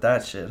fuck with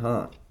that shit,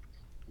 huh?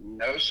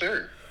 No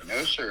sir.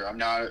 I'm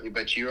not.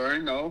 But you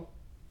already know.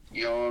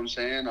 You know what I'm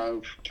saying? I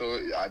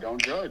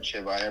don't judge.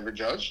 Have I ever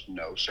judged?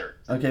 No, sir.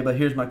 Okay, but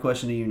here's my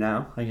question to you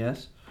now, I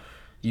guess.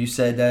 You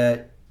said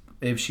that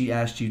if she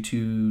asked you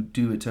to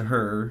do it to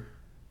her,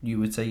 you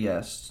would say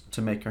yes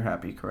to make her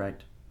happy,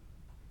 correct?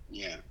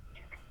 Yeah.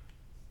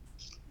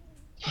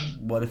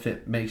 What if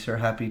it makes her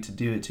happy to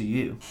do it to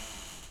you?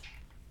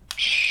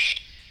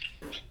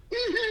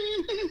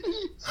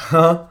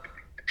 Huh?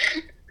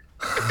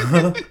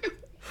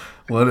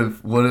 What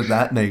if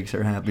that makes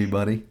her happy,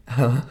 buddy?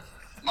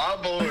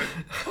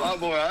 My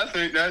boy, I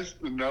think that's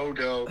the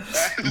no-go.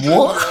 That's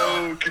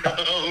What?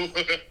 the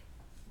no-go.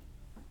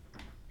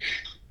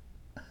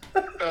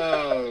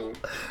 Oh,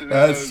 no,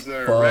 That's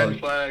sir. Red fucked.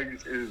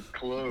 flags is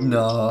closed.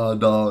 No,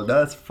 dog,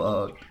 that's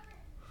fucked.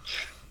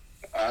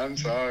 I'm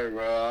sorry,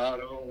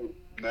 bro.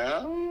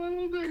 I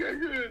don't think I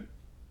could.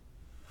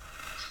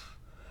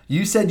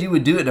 You said you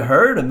would do it to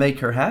her to make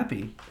her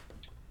happy.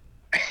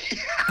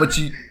 But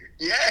you...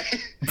 Yeah.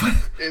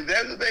 If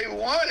that's what they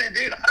wanted,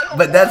 dude, I don't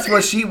But that's want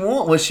what it. she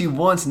wants. What she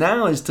wants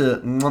now is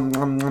to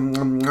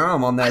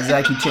on that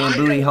Zachy Chan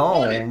booty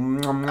hole. I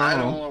don't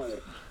want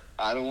it.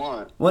 I don't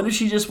want it. What if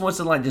she just wants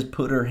to like just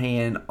put her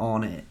hand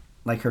on it,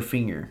 like her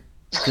finger,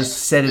 just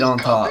set it Just on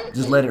cup top, it?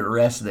 just let it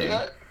rest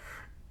there.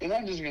 You're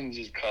not just gonna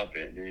just cup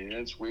it, dude.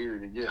 That's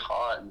weird. It get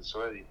hot and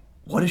sweaty.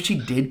 What if she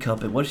did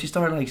cup it? What if she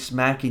started like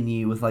smacking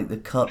you with like the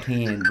cupped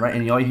hand, right?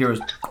 And all you hear is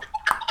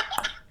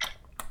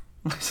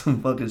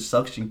some fucking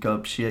suction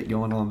cup shit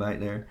going on back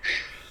there.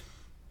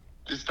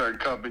 Just start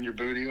cupping your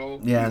booty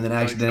hole. Yeah, and then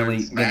Like, accidentally,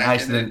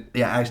 start smacking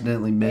it.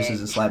 accidentally misses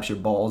and slaps your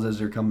balls as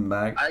they're coming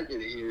back. I could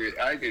hear it.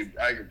 I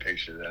could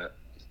picture that.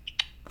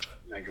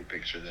 I could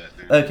picture that.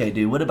 Dude. Okay,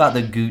 dude. What about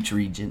the gooch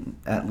region,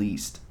 at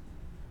least?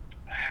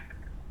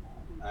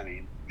 I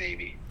mean,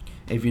 maybe.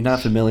 If you're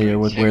not familiar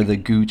with where the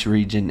gooch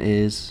region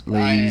is,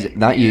 ladies,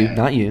 not you,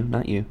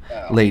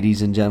 Oh.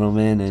 ladies and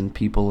gentlemen, and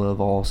people of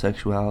all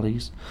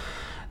sexualities,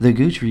 the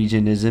gooch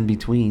region is in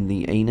between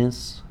the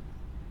anus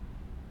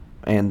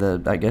and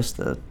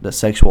the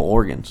sexual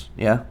organs.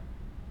 Yeah.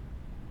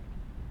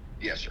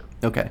 Yes, sir.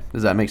 Okay.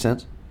 Does that make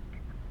sense?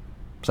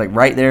 It's like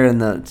right there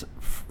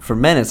for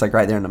men, it's like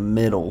right there in the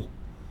middle,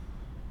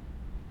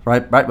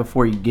 right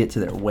before you get to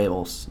their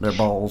whales, their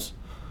balls.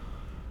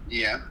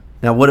 Yeah.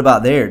 Now, what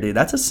about there, dude?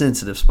 That's a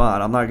sensitive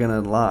spot. I'm not gonna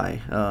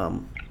lie.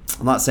 I'm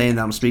not saying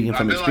that I'm speaking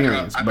from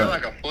experience, I but feel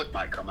like a foot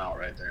might come out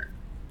right there.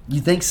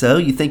 you think so?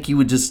 You think you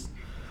would just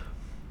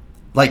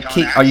like on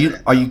kick?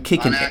 accident. Are you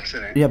kicking? On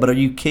accident. Yeah, but are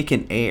you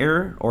kicking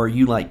air or are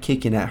you like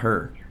kicking at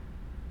her?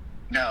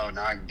 No,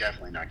 I'm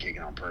definitely not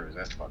kicking on purpose.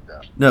 That's fucked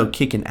up. No,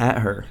 kicking at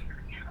her,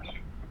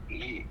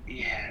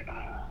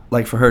 Yeah.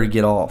 like for her to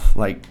get off,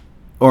 like,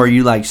 or are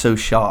you like so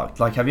shocked?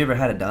 Like, have you ever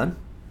had it done?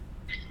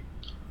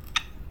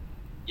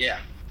 Yeah.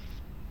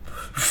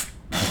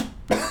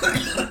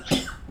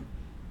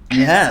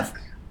 You have.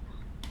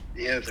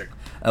 Yes, sir.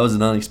 That was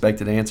an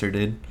unexpected answer,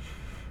 dude.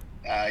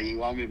 You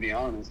want me to be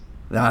honest?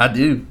 I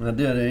do.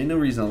 There ain't no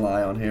reason to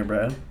lie on here,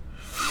 bro.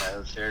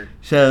 No, sir.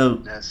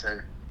 So No,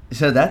 sir.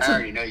 that's I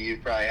already know you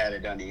probably had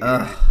it done to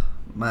you.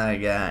 my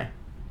guy.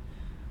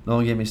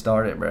 Don't get me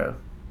started, bro.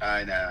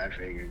 I know, I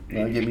figured.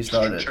 Don't get me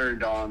started. You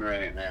turned on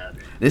right now,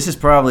 dude. This is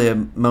probably a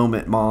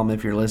moment, Mom,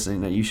 if you're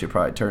listening, that you should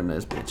probably turn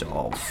this bitch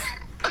off.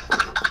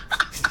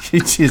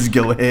 Just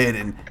go ahead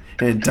and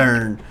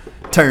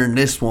turn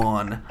this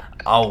one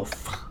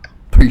off.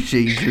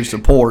 Appreciate your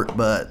support,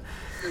 but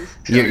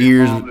your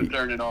ears, Mom to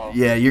turn it off.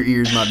 yeah, your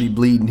ears might be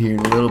bleeding here in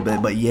a little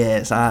bit. But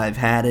yes, I've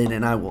had it,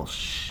 and I will,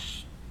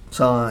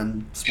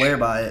 son, swear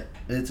by it.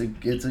 It's a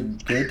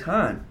good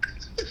time.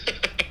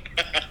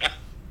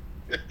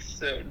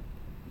 So,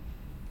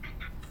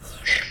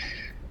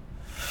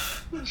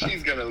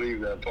 she's gonna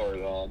leave that part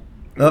on.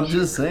 I'm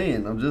just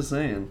saying.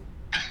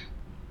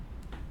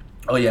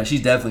 Oh yeah,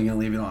 she's definitely gonna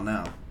leave it on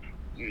now.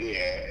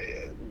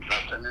 Yeah,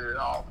 nothing at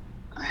all.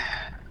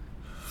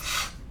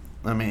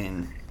 I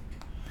mean,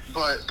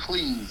 But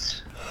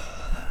please,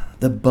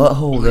 the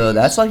butthole though,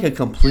 that's like a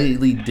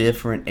completely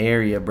different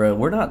area, bro.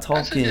 We're not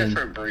that's a talking.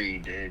 different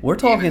breed, dude. We're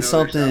talking Even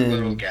though there's that something-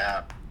 little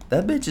gap.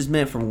 That bitch is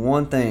meant for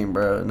one thing,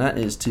 bro, and that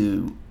is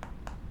to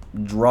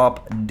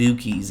drop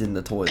dookies in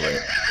the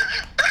toilet.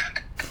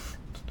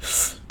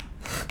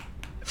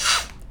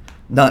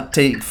 Not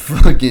take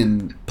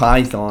fucking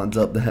pythons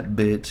up that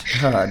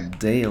bitch. God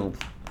damn.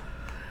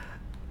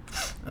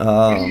 What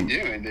are you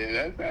doing, dude?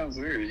 That sounds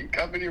weird. You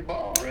cupping your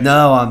ball, right?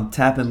 No, I'm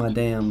tapping my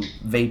damn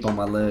vape on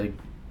my leg.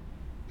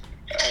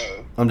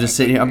 Oh. I'm just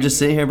sitting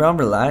here, bro. I'm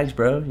relaxed,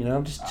 bro. You know,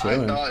 I'm just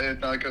chilling. I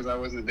thought because I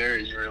wasn't there,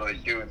 you were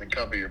like doing the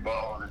cup of your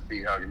ball and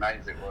see how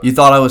nice it was. You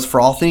thought I was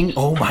frothing?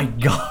 Oh my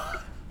god.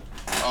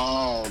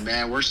 Oh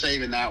man, we're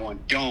saving that one.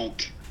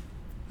 Don't.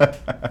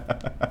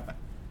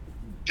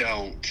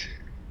 Don't.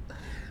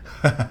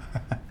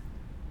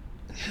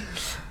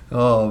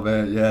 Oh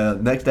man, yeah.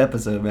 Next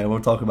episode, man, we'll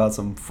talk about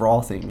some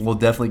frothing. We'll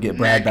definitely get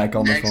Brad back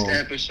on the phone. Next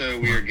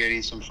episode, we are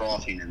getting some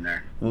frothing in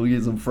there. We'll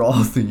get some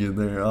frothing in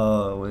there.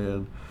 Oh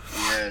man.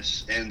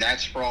 Yes, and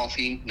that's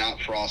frothing, not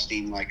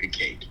frosting like a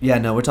cake. Yeah,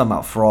 no, we're talking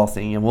about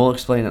frothing, and we'll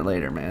explain it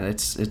later, man.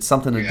 It's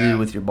something to Yeah. do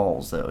with your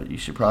balls, though. You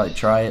should probably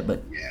try it,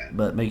 but Yeah.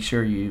 make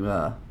sure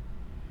you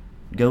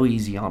go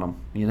easy on them.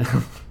 You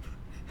know.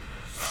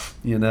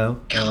 You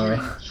know.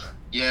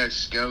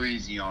 Yes, go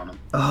easy on them.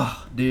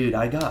 Oh, dude,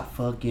 I got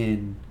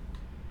fucking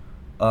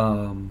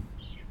 2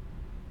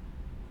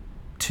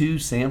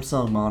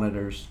 Samsung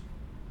monitors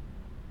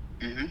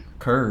Mm-hmm.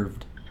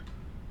 curved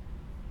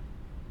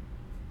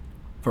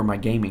for my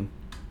gaming.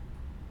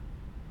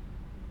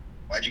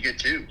 Why'd you get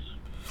 2?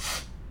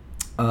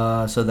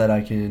 So that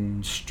I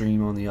can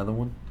stream on the other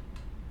one.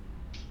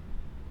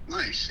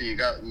 so you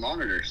got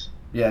monitors.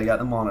 Yeah, I got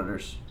the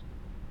monitors.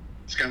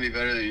 It's gonna be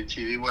better than your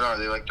TV. What are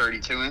they, like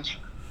 32-inch?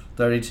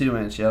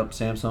 32-inch, yep.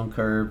 Samsung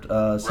curved.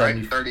 Right,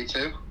 70.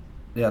 32.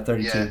 Yeah, Yeah,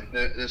 32.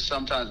 there's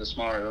sometimes the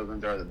smaller those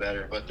ones are the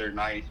better, but they're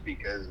nice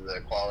because of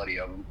the quality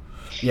of them.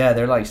 Yeah,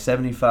 they're like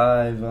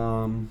 75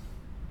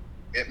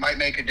 It might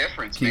make a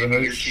difference. Maybe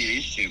your kilohertz.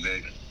 TV's too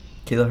big.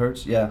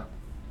 Kilohertz, yeah.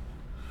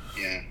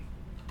 Yeah.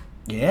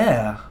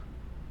 Yeah.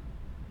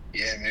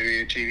 Yeah, maybe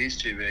your TV's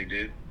too big,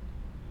 dude.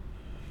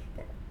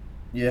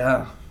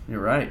 Yeah, you're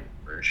right.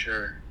 For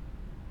sure.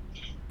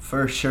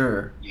 For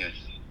sure. Yes.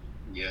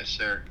 Yes,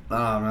 sir.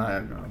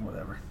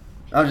 Whatever.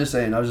 I was just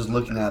saying, I was just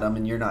looking at them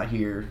and you're not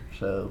here,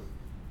 so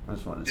I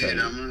just wanted to tell Dude,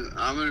 you.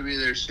 I'm gonna be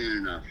there soon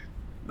enough.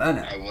 I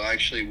know. I will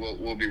actually.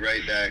 We'll be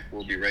right back.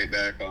 We'll be right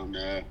back on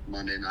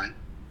Monday night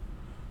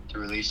to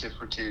release it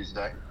for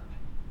Tuesday.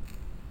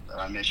 But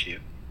I miss you.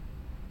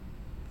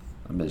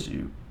 I miss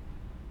you.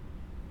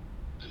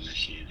 I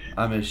miss you, dude.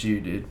 I miss you,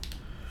 dude.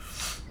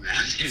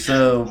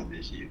 I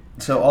miss you.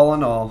 So all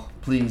in all,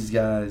 please,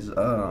 guys,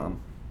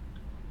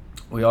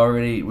 we've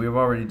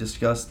already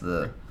discussed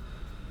the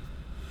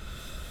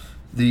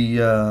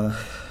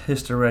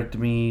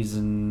hysterectomies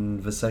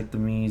and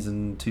vasectomies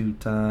and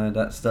tube-tie,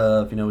 that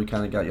stuff. You know, we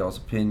kind of got y'all's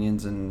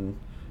opinions and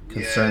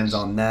concerns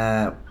on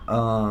that.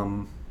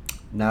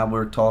 Now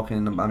we're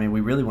talking. I mean,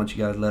 we really want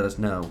you guys to let us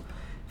know.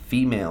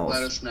 Females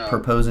Let us know.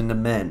 proposing to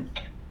men.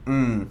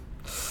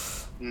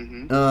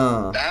 Mm-hmm.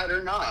 Bad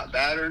or not.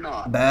 Bad or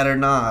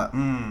not.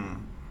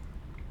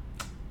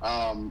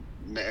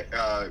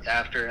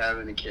 After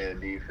having a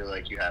kid, do you feel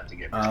like you have to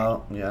get married?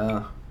 Oh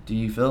yeah. Do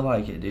you feel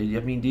like it, dude? I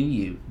mean, do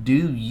you?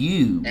 Do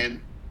you?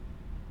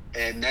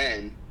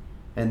 And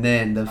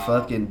then the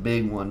fucking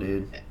big one,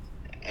 dude.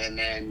 And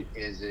then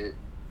is it?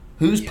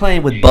 Who's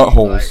playing with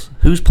buttholes?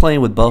 Who's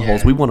playing with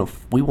buttholes? Yeah.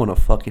 We wanna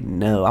fucking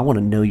know. I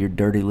wanna know your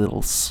dirty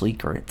little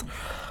secret.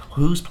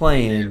 Who's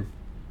playing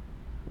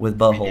with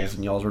buttholes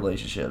in y'all's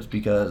relationships?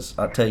 Because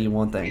I'll tell you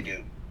one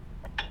thing.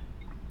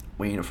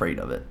 We ain't afraid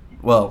of it.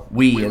 Well,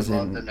 we as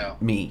in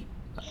me.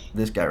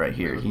 This guy right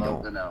here, he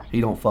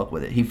don't fuck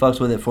with it. He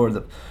fucks with it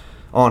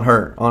on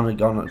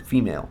a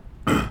female.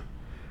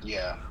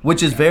 Yeah.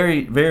 Which is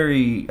very,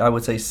 very, I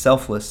would say,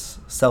 selfless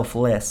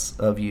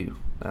of you.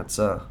 That's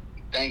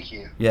Thank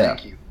you. Yeah.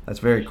 Thank you. That's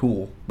very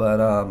cool.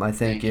 But I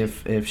think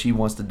if she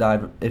wants to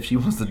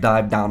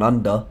dive down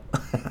under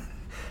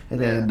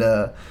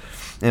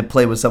and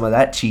play with some of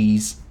that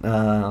cheese,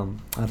 I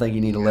think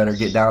you need to let her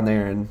get down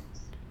there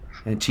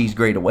and cheese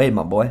grate away,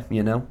 my boy,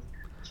 you know?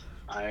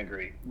 I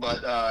agree.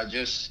 But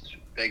just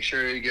make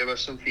sure you give us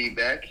some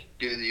feedback.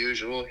 Do the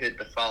usual, hit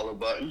the follow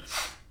button,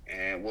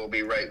 and we'll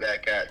be right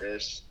back at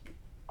this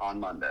on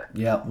Monday.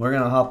 Yeah, we're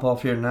going to hop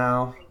off here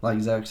now. Like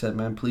Zach said,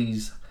 man,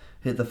 please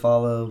hit the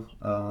follow.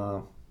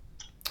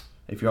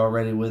 If you're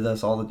already with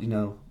us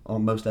on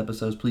most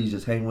episodes, please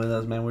just hang with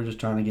us, man. We're just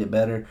trying to get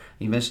better.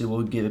 Eventually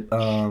we'll get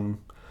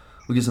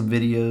some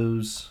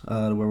videos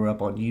to where we're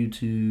up on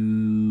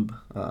YouTube,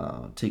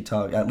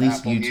 TikTok, at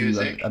least Apple YouTube.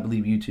 Music. I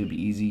believe YouTube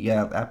be easy.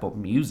 Yeah, Apple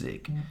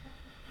Music.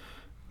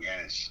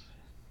 Yes.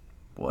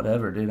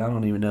 Whatever, dude. I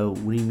don't even know.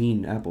 What do you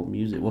mean Apple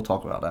Music? We'll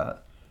talk about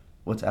that.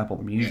 What's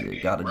Apple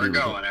Music got to do with it?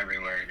 We're going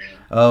everywhere, dude.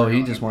 Oh,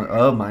 he just went.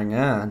 Oh my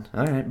God.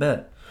 All right,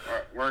 bet.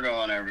 We're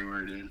going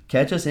everywhere, dude.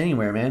 Catch us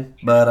anywhere, man.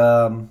 But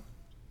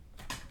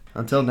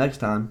until next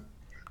time,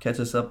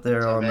 catch us up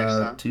there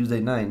on Tuesday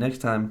night. Next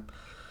time.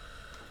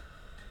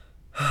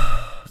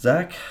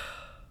 Zach?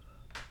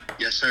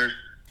 Yes, sir.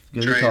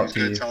 Good to talk to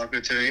you. Good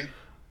talking to you.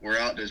 We're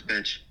out this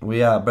bitch.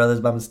 We out, brothers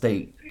by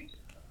mistake.